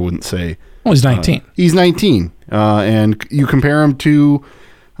ready, I wouldn't say. Well, he's 19. He's 19. And you compare him to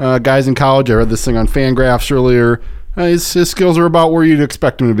guys in college. I read this thing on Fangraphs earlier. His skills are about where you'd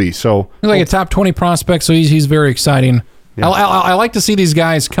expect him to be. So he's like a top 20 prospect, so he's very exciting. Yeah. I like to see these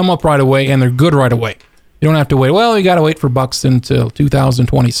guys come up right away, and they're good right away. You don't have to wait. Well, you got to wait for Buxton till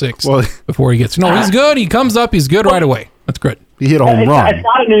 2026 before he gets. No, he's good. He comes up. He's good right away. That's good. He hit a home run. It's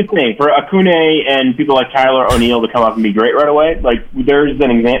not a new thing for Acuna and people like Tyler O'Neill to come up and be great right away. Like there's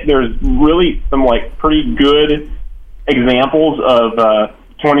really some like pretty good examples of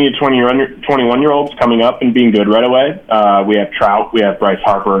 20 to 21-year-olds coming up and being good right away. We have Trout. We have Bryce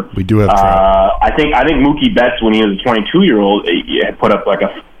Harper. We do have Trout. I think Mookie Betts, when he was a 22-year-old, had put up like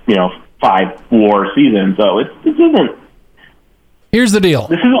a 5-WAR season. So it isn't. Here's the deal.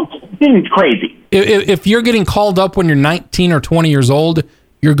 This isn't crazy. If you're getting called up when you're 19 or 20 years old,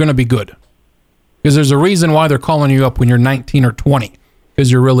 you're going to be good. Because there's a reason why they're calling you up when you're 19 or 20.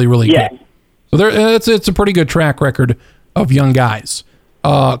 Because you're really, really good. So it's a pretty good track record of young guys.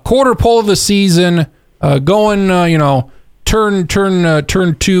 Quarter pole of the season, going, turn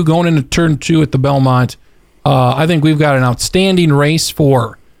 2, going into turn 2 at the Belmont. I think we've got an outstanding race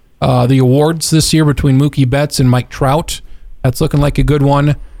for the awards this year between Mookie Betts and Mike Trout. That's looking like a good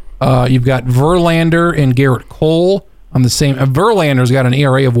one. You've got Verlander and Garrett Cole on the same. Verlander's got an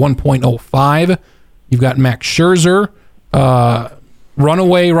ERA of 1.05. You've got Max Scherzer,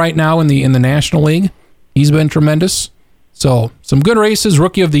 runaway right now in the National League. He's been tremendous. So some good races.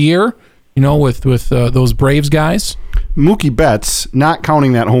 Rookie of the year, with those Braves guys. Mookie Betts, not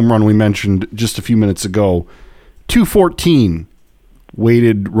counting that home run we mentioned just a few minutes ago, 214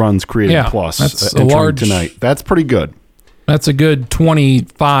 weighted runs created plus that's a large tonight. That's pretty good. That's a good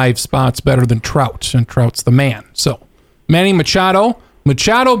 25 spots better than Trout, and Trout's the man. So, Manny Machado,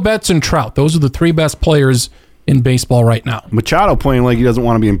 Betts, and Trout. Those are the three best players in baseball right now. Machado playing like he doesn't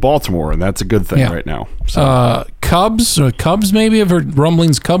want to be in Baltimore, and that's a good thing right now. So. Cubs maybe. I've heard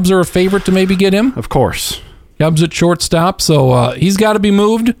rumblings Cubs are a favorite to maybe get him. Of course. Cubs at shortstop, so he's got to be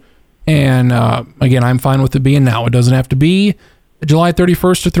moved. And, again, I'm fine with it being now. It doesn't have to be July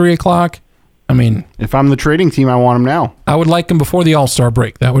 31st or 3 o'clock. I mean, if I'm the trading team, I want him now. I would like him before the All-Star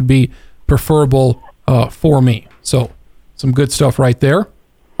break. That would be preferable for me. So, some good stuff right there.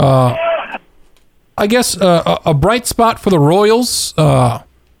 I guess a bright spot for the Royals,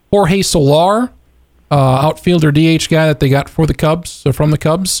 Jorge Soler, outfielder DH guy that they got for the Cubs, so from the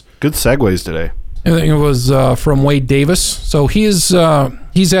Cubs. Good segues today. I think it was from Wade Davis. So he's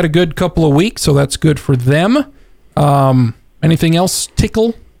had a good couple of weeks, so that's good for them. Anything else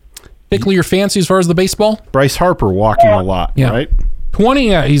tickle your fancy as far as the baseball? Bryce Harper walking a lot, right?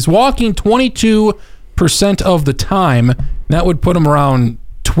 He's walking 22% of the time. That would put him around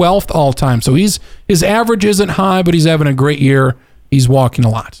 12th all time. So his average isn't high, but he's having a great year. He's walking a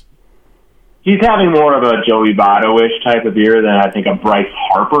lot. He's having more of a Joey Votto-ish type of year than I think a Bryce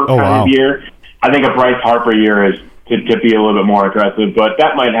Harper kind of year. I think a Bryce Harper year is to be a little bit more aggressive, but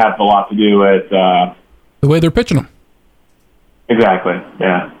that might have a lot to do with the way they're pitching him. Exactly.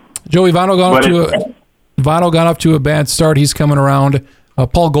 Yeah. Joey Votto got up to a bad start. He's coming around.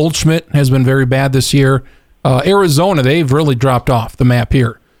 Paul Goldschmidt has been very bad this year. Arizona, they've really dropped off the map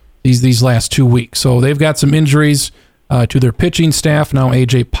here these last 2 weeks. So they've got some injuries to their pitching staff. Now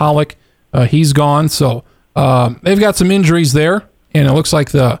A.J. Pollock, he's gone. So they've got some injuries there, and it looks like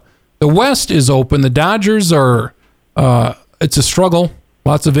the West is open. The Dodgers are it's a struggle.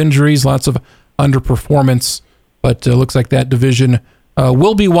 Lots of injuries, lots of underperformance, but it looks like that division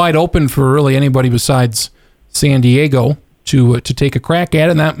will be wide open for really anybody besides San Diego to take a crack at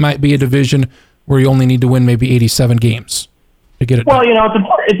it, and that might be a division where you only need to win maybe 87 games to get it done.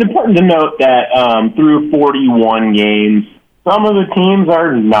 It's important to note that through 41 games, some of the teams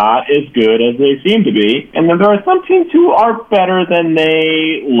are not as good as they seem to be, and then there are some teams who are better than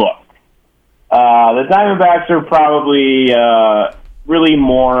they look. The Diamondbacks are probably really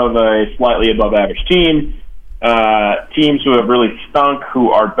more of a slightly above average team. Teams who have really stunk,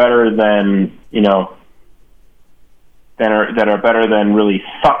 who are better than, that are better than really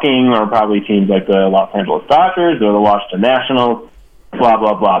sucking, are probably teams like the Los Angeles Dodgers or the Washington Nationals, blah,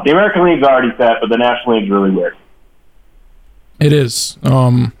 blah, blah. The American League's already set, but the National League's really weird. It is.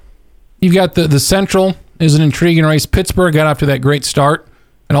 You've got the Central is an intriguing race. Pittsburgh got off to that great start,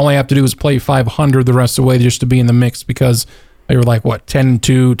 and all they have to do is play 500 the rest of the way just to be in the mix, because they were like,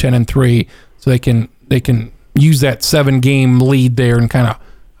 10-2, 10-3, so they can use that 7-game lead there and kind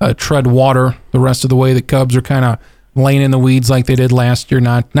of tread water the rest of the way. The Cubs are kind of laying in the weeds like they did last year.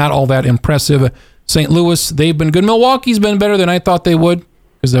 Not all that impressive. St. Louis, they've been good. Milwaukee's been better than I thought they would,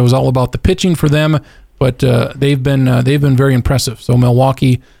 because that was all about the pitching for them. But they've been very impressive. So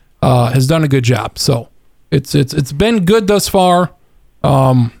Milwaukee has done a good job. So it's been good thus far.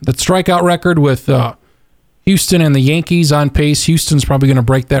 That strikeout record with Houston and the Yankees on pace. Houston's probably going to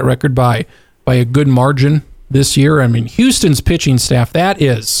break that record by a good margin this year. I mean, Houston's pitching staff, that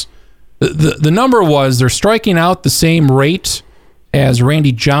is the number was they're striking out the same rate as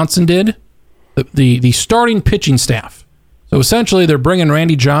Randy Johnson did. The starting pitching staff. So essentially, they're bringing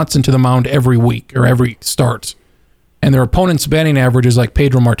Randy Johnson to the mound every week or every start, and their opponent's batting average is like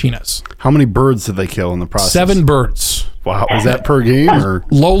Pedro Martinez. How many birds did they kill in the process? 7 birds. Wow, is that per game or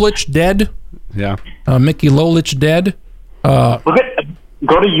Lolich dead? Yeah, Mickey Lolich dead. Go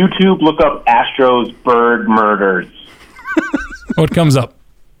to YouTube, look up Astros bird murders. What comes up?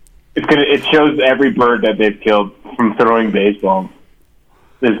 It shows every bird that they've killed from throwing baseball.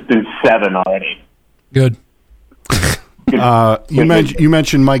 There's been 7 already. Good. You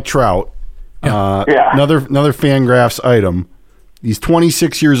mentioned Mike Trout. Yeah. Another Fangraphs item. He's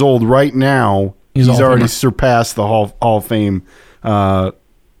 26 years old right now. He's already surpassed the Hall of Fame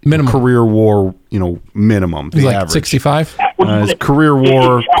minimum career WAR, minimum. He's like average. 65. His career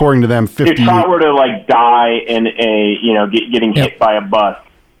WAR, according to them, 50. If Trout were to die in a getting hit by a bus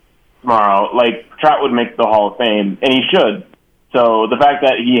tomorrow, Trout would make the Hall of Fame, and he should. So the fact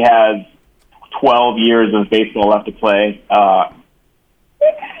that he has 12 years of baseball left to play,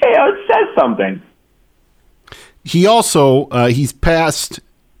 it says something. He also he's passed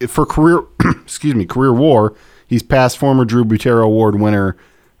for career career WAR. He's passed former Drew Butero Award winner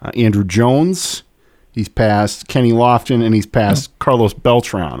Andrew Jones. He's passed Kenny Lofton, and he's passed Carlos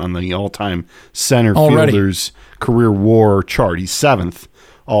Beltran on the all-time center fielders career WAR chart. He's 7th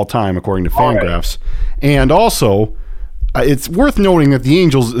all-time according to Fangraphs. And also, it's worth noting that the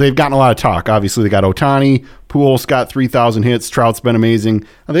Angels, they've gotten a lot of talk. Obviously, they got Ohtani, Pujols got 3,000 hits, Trout's been amazing.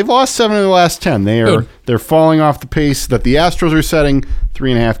 They've lost 7 of the last 10. They're falling off the pace that the Astros are setting,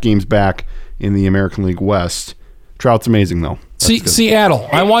 3.5 games back in the American League West. Trout's amazing, though. Seattle.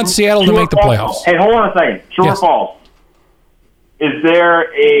 I want Seattle to make the playoffs. Hey, hold on a second. True or false? Is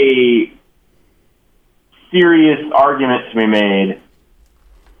there a serious argument to be made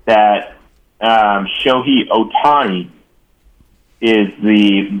that Shohei Ohtani is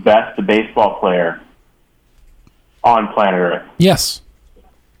the best baseball player on planet Earth? Yes.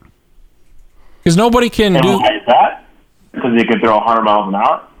 Because nobody can do. Why is that? Because he could throw 100 miles an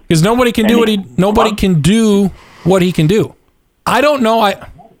hour. Because nobody can do what he can do. I don't know.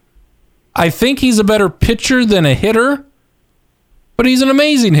 I think he's a better pitcher than a hitter, but he's an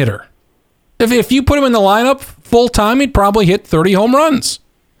amazing hitter. If you put him in the lineup full time, he'd probably hit 30 home runs.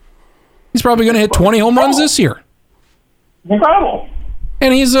 He's probably going to hit 20 home runs this year. Incredible.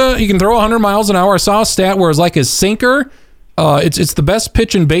 And he can throw 100 miles an hour. I saw a stat where it's like his sinker. It's the best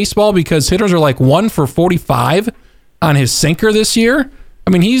pitch in baseball because hitters are like 1 for 45 on his sinker this year. I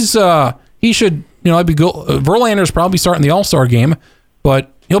mean, he should, Verlander's probably starting the All-Star game,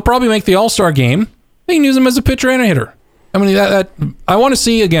 but he'll probably make the All-Star game. They can use him as a pitcher and a hitter. I mean, I want to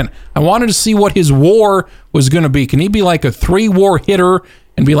see, again, I wanted to see what his WAR was going to be. Can he be like a 3-WAR hitter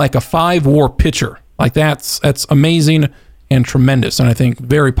and be like a 5-WAR pitcher? Like that's amazing and tremendous, and I think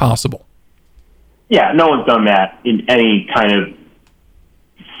very possible. Yeah, no one's done that in any kind of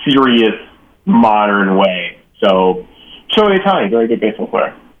serious modern way. So, Shohei Ohtani, very good baseball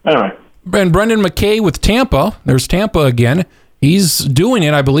player. Anyway. And Brendan McKay with Tampa. There's Tampa again. He's doing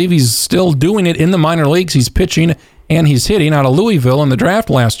it. I believe he's still doing it in the minor leagues. He's pitching and he's hitting out of Louisville in the draft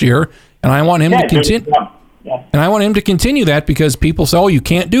last year. And I want him to continue. Yeah. And I want him to continue that because people say, "Oh, you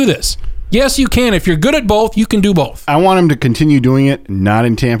can't do this." Yes, you can. If you're good at both, you can do both. I want him to continue doing it, not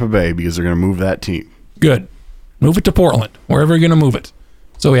in Tampa Bay, because they're going to move that team. Good. Move it to Portland, wherever you're going to move it.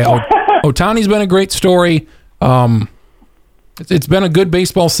 So, yeah, Ohtani's been a great story. It's been a good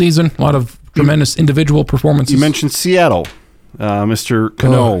baseball season. A lot of tremendous individual performances. You mentioned Seattle. Mr.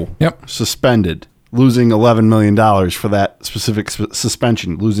 Cano suspended, losing $11 million for that specific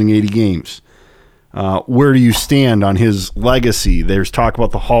suspension, losing 80 games. Where do you stand on his legacy? There's talk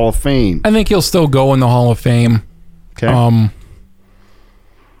about the Hall of Fame. I think he'll still go in the Hall of Fame. Okay.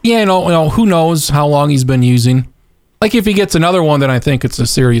 Who knows how long he's been using. Like if he gets another one, then I think it's a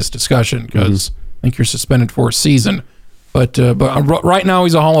serious discussion because I think you're suspended for a season. But right now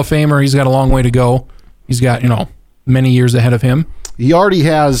he's a Hall of Famer. He's got a long way to go. He's got, many years ahead of him. He already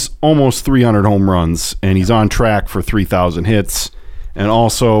has almost 300 home runs, and he's on track for 3,000 hits. And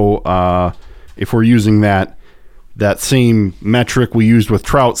also, if we're using that same metric we used with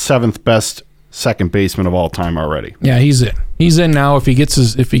Trout, 7th best second baseman of all time already. Yeah, he's in. He's in now. If he gets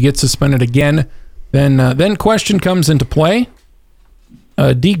suspended again, then question comes into play.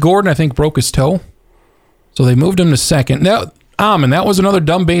 D. Gordon, I think, broke his toe, so they moved him to second. That was another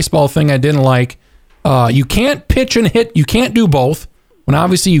dumb baseball thing I didn't like. You can't pitch and hit. You can't do both. When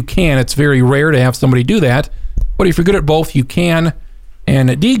obviously you can. It's very rare to have somebody do that. But if you're good at both, you can.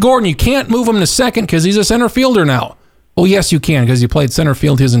 And D. Gordon, you can't move him to second because he's a center fielder now. Well, yes, you can because he played center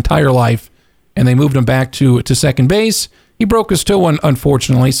field his entire life, and they moved him back to second base. He broke his toe,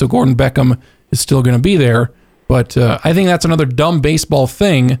 unfortunately, so Gordon Beckham is still going to be there. But I think that's another dumb baseball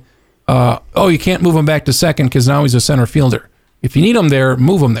thing. You can't move him back to second because now he's a center fielder. If you need him there,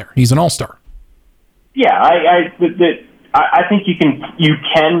 move him there. He's an all-star. Yeah, I think you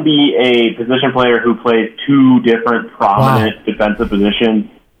can be a position player who plays 2 different prominent defensive positions,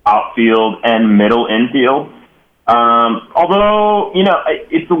 outfield and middle infield. Although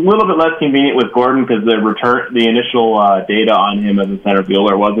it's a little bit less convenient with Gordon because the initial data on him as a center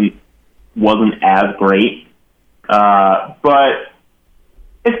fielder wasn't as great. But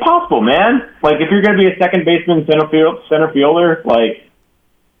it's possible, man. Like if you're going to be a second baseman, center fielder, like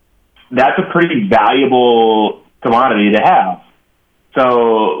that's a pretty valuable commodity to have.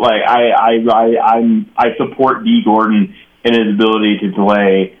 So, like, I support D. Gordon in his ability to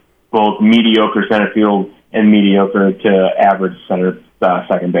play both mediocre center field and mediocre to average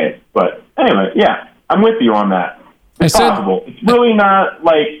second base. But anyway, yeah, I'm with you on that. It's possible. It's really not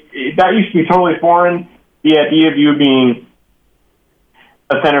like that used to be totally foreign. The idea of you being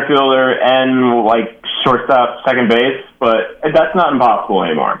a center fielder and like shortstop, second base, but that's not impossible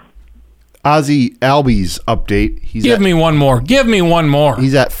anymore. Ozzie Albies update. Give me one more.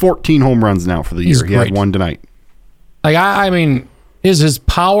 He's at 14 home runs now for the year. He had one tonight. Like I mean, is his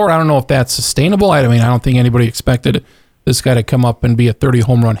power? I don't know if that's sustainable. I don't think anybody expected this guy to come up and be a 30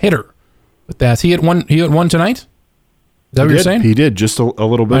 home run hitter. But he hit one tonight. that what you're saying? He did just a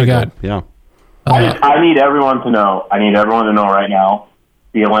little bit My ago. God. Yeah. I need everyone to know. I need everyone to know right now.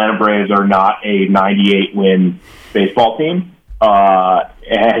 The Atlanta Braves are not a 98-win baseball team,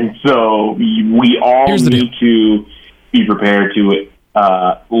 and so we all need to be prepared to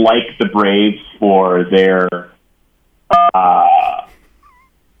like the Braves for their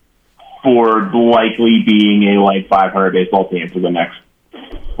for likely being a 500 baseball team for the next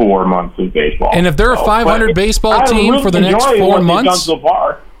 4 months of baseball. And if they're a 500 baseball team for the next 4 months,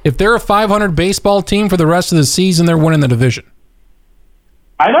 if they're a 500 baseball team for the rest of the season, they're winning the division.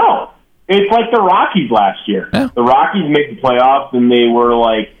 I know. It's like the Rockies last year. Yeah. The Rockies made the playoffs, and they were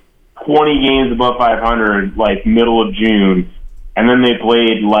 20 games above 500, middle of June, and then they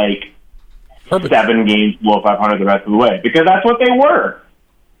played 7 games below 500 the rest of the way because that's what they were.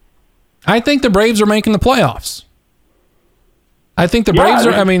 I think the Braves are making the playoffs. I think the Braves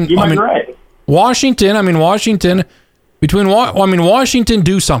are. Right. Washington. Washington,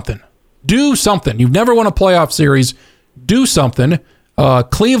 do something. Do something. You've never won a playoff series. Do something.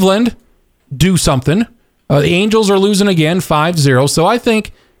 Cleveland, do something. The Angels are losing again, 5-0. So I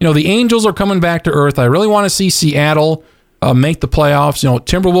think the Angels are coming back to earth. I really want to see Seattle make the playoffs.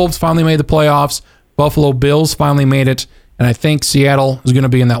 Timberwolves finally made the playoffs. Buffalo Bills finally made it. And I think Seattle is going to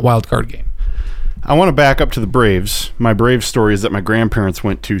be in that wild card game. I want to back up to the Braves. My Braves story is that my grandparents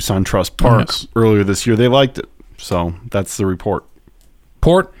went to SunTrust Park earlier this year. They liked it. So that's the report.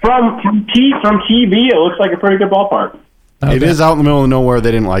 From TV, it looks like a pretty good ballpark. Okay. It is out in the middle of nowhere.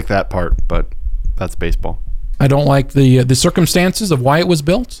 They didn't like that part, but that's baseball. I don't like the circumstances of why it was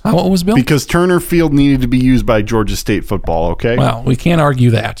built, how it was built. Because Turner Field needed to be used by Georgia State football, okay? Well, we can't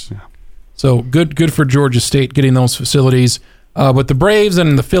argue that. Yeah. So good for Georgia State getting those facilities. But the Braves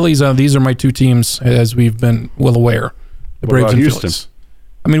and the Phillies, these are my two teams, as we've been well aware. The Braves and Houston?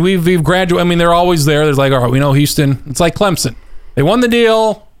 Phillies. We've graduated. They're always there. There's all right, we know Houston. It's like Clemson. They won the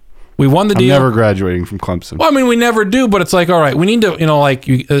deal. We won the deal. I'm never graduating from Clemson. Well, we never do, but it's all right, we need to,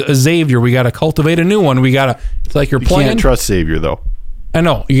 a Xavier, we got to cultivate a new one. It's like you're playing. You can't trust Xavier, though. I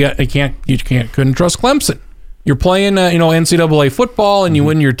know. Couldn't trust Clemson. You're playing, NCAA football, and you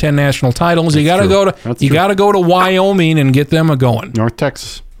win your 10 national titles. You got to go to Wyoming and get them going. North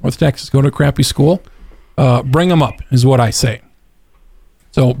Texas. Go to a crappy school. Bring them up is what I say.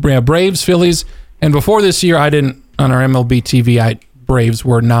 So Braves, Phillies, and before this year, I didn't on our MLB TV. Braves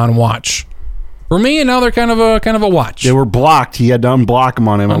were non-watch for me, and now they're kind of a watch. They were blocked. He had to unblock them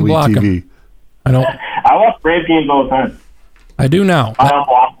on MLB TV. I watch Braves games all the time. I do now. I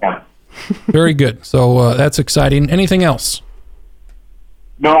unblock them. Very good. So that's exciting. Anything else?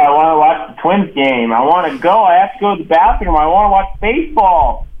 No, I want to watch the Twins game. I want to go. I have to go to the bathroom. I want to watch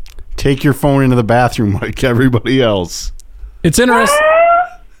baseball. Take your phone into the bathroom like everybody else. It's interesting.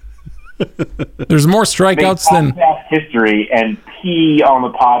 There's more strikeouts than history and pee on the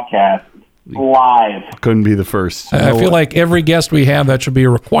podcast live. Couldn't be the first. I feel like every guest we have, that should be a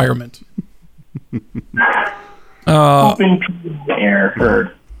requirement.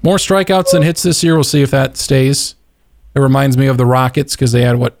 Heard. More strikeouts than hits this year. We'll see if that stays. It reminds me of the Rockets because they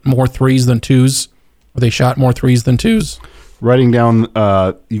had more threes than twos. They shot more threes than twos. Writing down,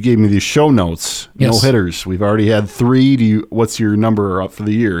 you gave me these show notes. Yes. No hitters. We've already had 3. What's your number up for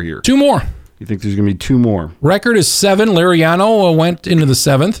the year here? 2 more. You think there's going to be 2 more? Record is 7. Liriano went into the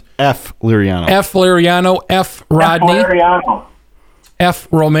 7th. F. Liriano. F. Liriano. F. Rodney. F. Liriano. F.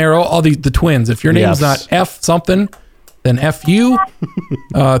 Romero. All the twins. If your name's not F something, then F you.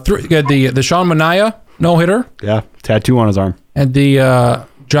 The Sean Manaea no hitter. Yeah, tattoo on his arm. And the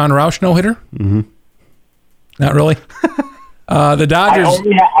John Roush no hitter. Mm-hmm. Not really. The Dodgers.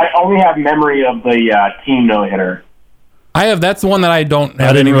 I only have memory of the team no hitter. I have. That's the one that I don't have.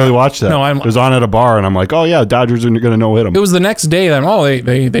 I didn't really watch that. No, it was on at a bar, and I'm like, oh yeah, Dodgers are going to no hit them. It was the next day.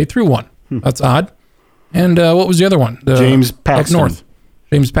 They threw one. That's odd. And what was the other one? James Paxton. Up north.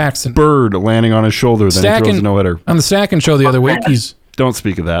 James Paxton. Bird landing on his shoulder, then he throws a no hitter. On the Stackin' show the other week, don't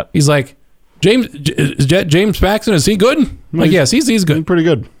speak of that. He's like, James Paxton, is he good? Yes, he's good. He's pretty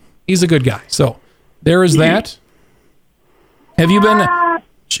good. He's a good guy. So there is that. Have you been?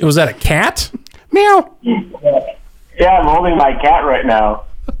 Was that a cat? Meow. Yeah, I'm holding my cat right now.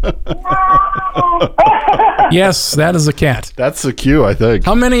 Yes, that is a cat. That's the cue, I think.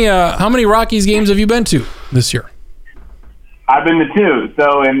 How many Rockies games have you been to this year? I've been to 2.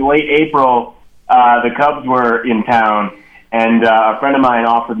 So in late April, the Cubs were in town, and a friend of mine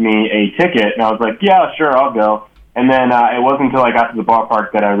offered me a ticket, and I was like, yeah, sure, I'll go. And then it wasn't until I got to the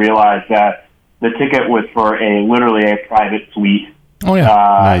ballpark that I realized that the ticket was for literally a private suite. Oh, yeah.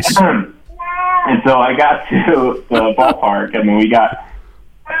 Nice. And so I got to the ballpark, and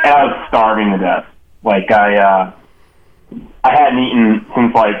I was starving to death. I hadn't eaten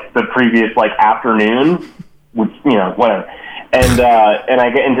since like the previous like afternoon, which whatever. And I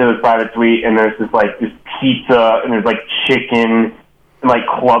get into this private suite, and there's this pizza, and there's like chicken, and like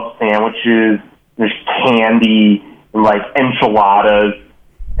club sandwiches. There's candy, and like enchiladas,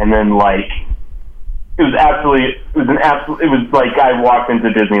 and then like it was like I walked into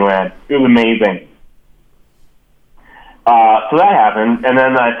Disneyland. It was amazing. So that happened, and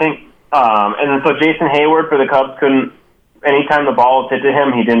then I think, so Jason Hayward for the Cubs couldn't. Anytime the ball was hit to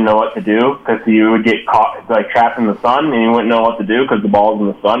him, he didn't know what to do because he would get caught, like trapped in the sun, and he wouldn't know what to do because the ball was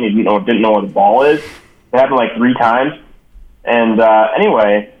in the sun. He didn't know what the ball is. It happened like 3 times, and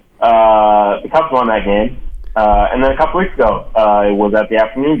anyway, the Cubs won that game. And then a couple weeks ago, it was at the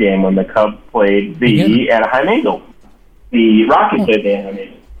afternoon game when the Cubs played the Anaheim Angels. The Rockies played the Anaheim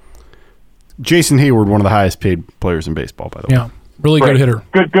Angels. Jason Hayward, one of the highest paid players in baseball, by the way. Yeah, really good hitter.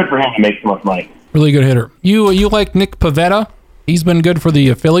 Good for him to make so much money. Really good hitter. You like Nick Pivetta? He's been good for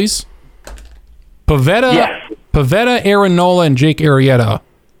the Phillies. Pivetta, Aaron Nola, and Jake Arrieta.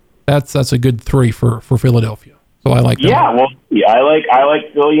 That's a good 3 for Philadelphia. So I like that. Yeah, well, I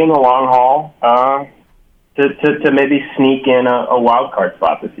like Philly in the long haul to maybe sneak in a wild card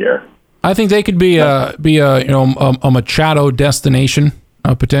spot this year. I think they could be a Machado destination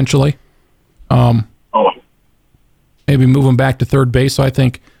potentially. Maybe move him back to third base. So I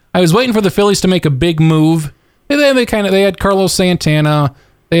think I was waiting for the Phillies to make a big move. They had Carlos Santana,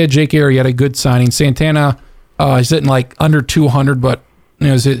 they had Jake Arrieta, good signing. Santana, he's hitting like under 200, but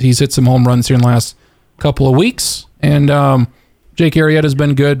he's hit some home runs here in the last couple of weeks. And Jake Arrieta's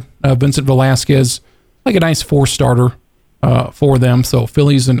been good. Vincent Velasquez, like a nice 4-starter for them. So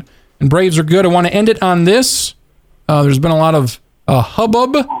Phillies and Braves are good. I want to end it on this. There's been a lot of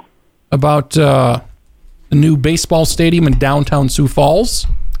hubbub about the new baseball stadium in downtown Sioux Falls.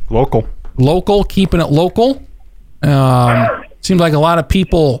 Local, keeping it local. Seems like a lot of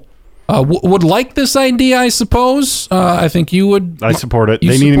people would like this idea, I suppose. I think you would. I support it.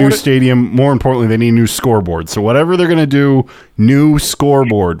 They need a new stadium. More importantly, they need a new scoreboard. So whatever they're going to do, new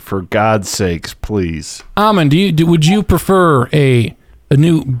scoreboard, for God's sakes, please. Aman, would you prefer a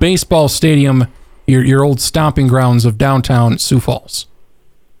new baseball stadium, your old stomping grounds of downtown Sioux Falls?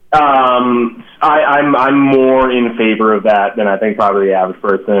 I'm more in favor of that than I think probably the average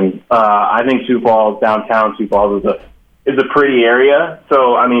person. I think downtown Sioux Falls is a pretty area.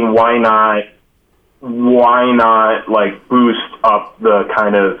 So I mean, why not like boost up the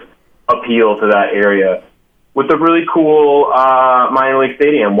kind of appeal to that area with a really cool minor league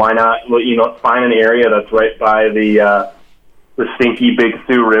stadium? Why not find an area that's right by the stinky Big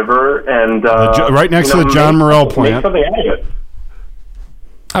Sioux River and right next to the John Morrell plant. Make something out of it.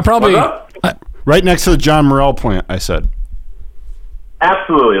 Right next to the John Morrell plant, I said.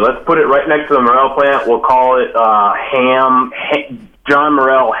 Absolutely. Let's put it right next to the Morrell plant. We'll call it John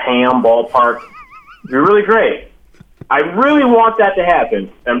Morrell Ham Ballpark. It'd be really great. I really want that to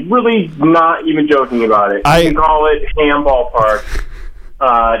happen. I'm really not even joking about it. You can call it Ham Ballpark,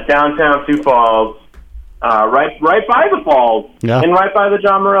 downtown Sioux Falls, right by the falls, and right by the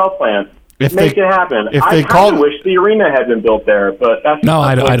John Morrell plant. Make it happen. I wish the arena had been built there, but that's no.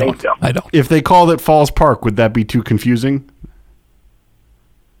 I don't. If they called it Falls Park, would that be too confusing?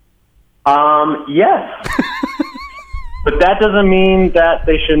 Yes, but that doesn't mean that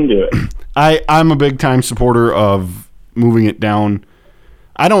they shouldn't do it. I'm a big time supporter of moving it down.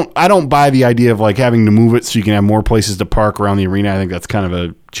 I don't buy the idea of like having to move it so you can have more places to park around the arena. I think that's kind of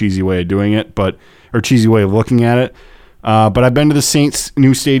a cheesy way of doing it, or cheesy way of looking at it. But I've been to the Saints'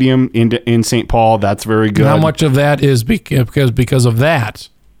 new stadium in St. Paul. That's very good. How much of that is because of that?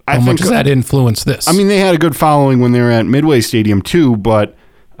 How much does that influence this? I mean, they had a good following when they were at Midway Stadium too, but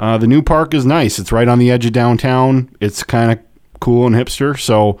the new park is nice. It's right on the edge of downtown. It's kind of cool and hipster.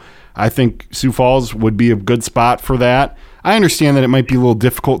 So I think Sioux Falls would be a good spot for that. I understand that it might be a little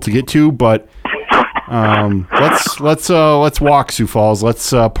difficult to get to, but let's walk Sioux Falls. Let's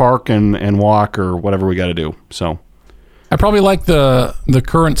park and walk or whatever we got to do. So. I probably like the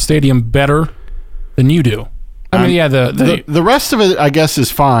current stadium better than you do. I mean, the rest of it, I guess,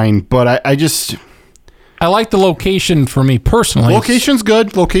 is fine, but I like the location for me personally. Location's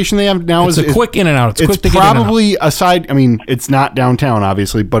good. Location they have now is a quick in and out. It's quick to probably get in and out. Aside. I mean, it's not downtown,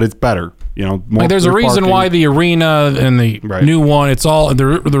 obviously, but it's better. There's a reason why the arena and the new one. It's all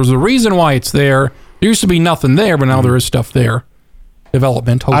there's a reason why it's there. There used to be nothing there, but now there is stuff there.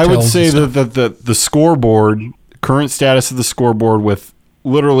 Development, hotels. I would say that the scoreboard. Current status of the scoreboard with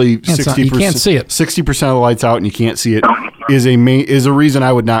literally 60%. You can't see it. 60% of the lights out and you can't see it is a reason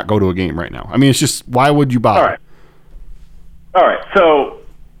I would not go to a game right now. I mean, it's just, why would you bother? All right. So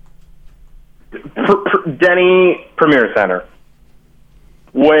Denny Premier Center.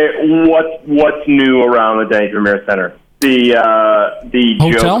 What's new around the Denny Premier Center? The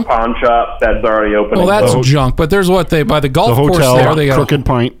Hotel? Joe's Pawn Shop that's already open. Well, that's junk. But there's by the golf course there. They got Crooked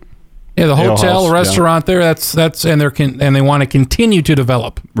Point. Yeah, the hotel, House, restaurant there. That's and they want to continue to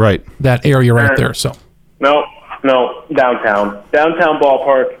develop that area right there. So no, downtown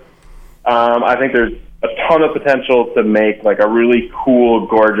ballpark. I think there's a ton of potential to make like a really cool,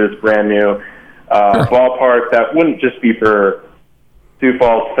 gorgeous, brand new ballpark that wouldn't just be for Sioux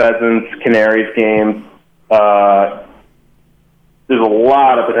Falls Pheasants, Canaries games. There's a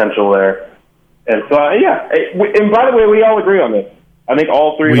lot of potential there, and so and by the way, we all agree on this. I think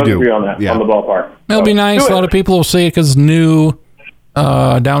all three of us agree on that on the ballpark. It'll be nice. A lot of people will say it because new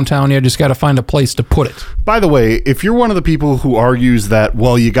downtown. You just got to find a place to put it. By the way, if you're one of the people who argues that,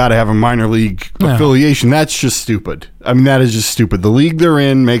 well, you got to have a minor league affiliation, that's just stupid. I mean, that is just stupid. The league they're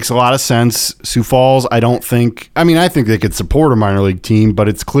in makes a lot of sense. Sioux Falls, I think they could support a minor league team, but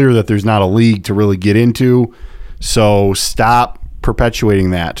it's clear that there's not a league to really get into. So stop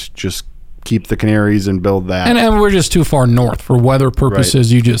perpetuating that. Just keep the Canaries and build that. And we're just too far north for weather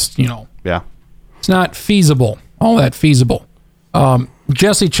purposes. Right. It's not feasible, all that feasible.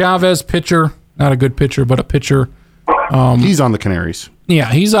 Jesse Chavez, pitcher, not a good pitcher, but a pitcher. He's on the Canaries.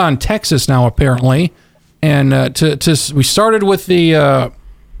 Yeah, he's on Texas now apparently. And we started with the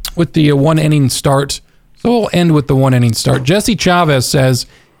 1 inning start, so we'll end with the 1 inning start. Jesse Chavez says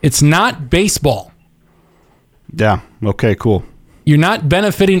it's not baseball. Yeah. Okay. Cool. You're not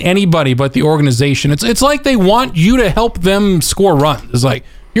benefiting anybody but the organization. It's like they want you to help them score runs. It's like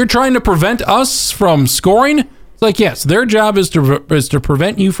you're trying to prevent us from scoring. It's like, yes, their job is to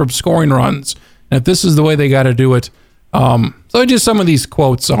prevent you from scoring runs. And if this is the way they got to do it, so just some of these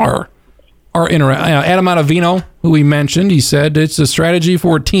quotes are interesting. Adam Ottavino, who we mentioned, he said it's a strategy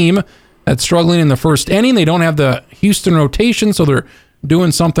for a team that's struggling in the first inning. They don't have the Houston rotation, so they're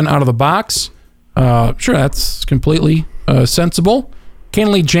doing something out of the box. Sure, that's completely sensible.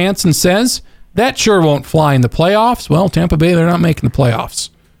 Kenley Jansen says that sure won't fly in the playoffs. Well, Tampa Bay, they're not making the playoffs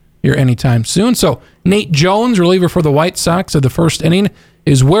here anytime soon. So Nate Jones, reliever for the White Sox of the first inning,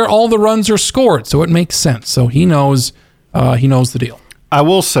 is where all the runs are scored. So it makes sense. So he knows the deal. I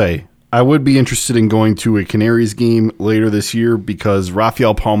will say, I would be interested in going to a Canaries game later this year because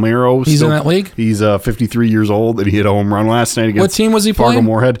Rafael Palmeiro. He's in that league? He's 53 years old, and he hit a home run last night against What team was he Fargo playing?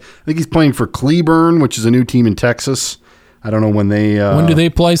 Moorhead. I think he's playing for Cleburne, which is a new team in Texas. I don't know when they... when do they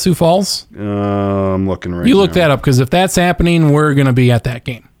play Sioux Falls? I'm looking right now. You look that up, because if that's happening, we're going to be at that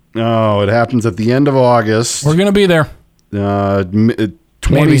game. Oh, it happens at the end of August. We're going to be there.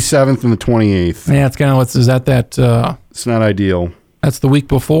 27th and the 28th. Yeah, it's kind of... Is that... it's not ideal. That's the week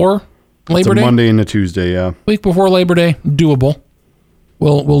before Labor Day? It's a Monday and a Tuesday, yeah. Week before Labor Day, doable.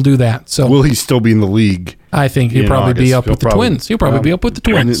 We'll do that. So will he still be in the league? I think he'll probably be up with the Twins. He'll probably be up with the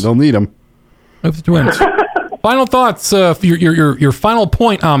Twins. They'll need him. With the Twins. Final thoughts. Your final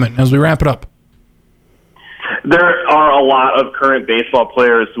point, Aman, as we wrap it up. There are a lot of current baseball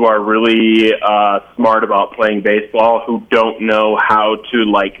players who are really smart about playing baseball who don't know how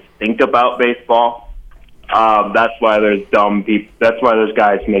to think about baseball. That's why there's dumb people. That's why there's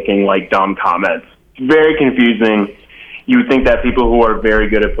guys making dumb comments. It's very confusing. You would think that people who are very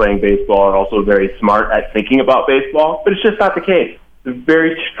good at playing baseball are also very smart at thinking about baseball, but it's just not the case. It's a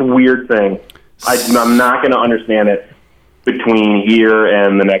very weird thing. I'm not going to understand it between here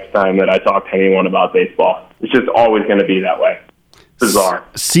and the next time that I talk to anyone about baseball. It's just always going to be that way. Bizarre.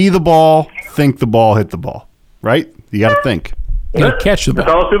 See the ball, think the ball, hit the ball. Right? You got to think. You got to catch the ball.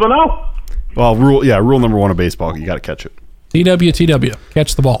 That's all people know. Well, rule number one of baseball, you got to catch it. TW,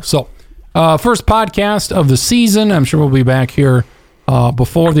 catch the ball. So, first podcast of the season. I'm sure we'll be back here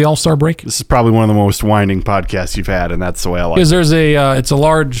before the All-Star break. This is probably one of the most winding podcasts you've had, and that's the way I like it. Because there's it's a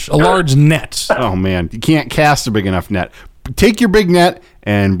large net. Oh, man. You can't cast a big enough net. Take your big net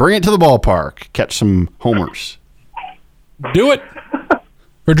and bring it to the ballpark. Catch some homers. Do it.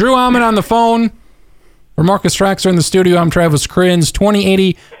 For DrueAman on the phone, for MarcusTraxler in the studio, I'm Travis Krins,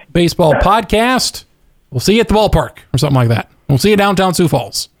 2080 Baseball Podcast. We'll see you at the ballpark or something like that. We'll see you downtown Sioux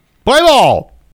Falls. Play ball!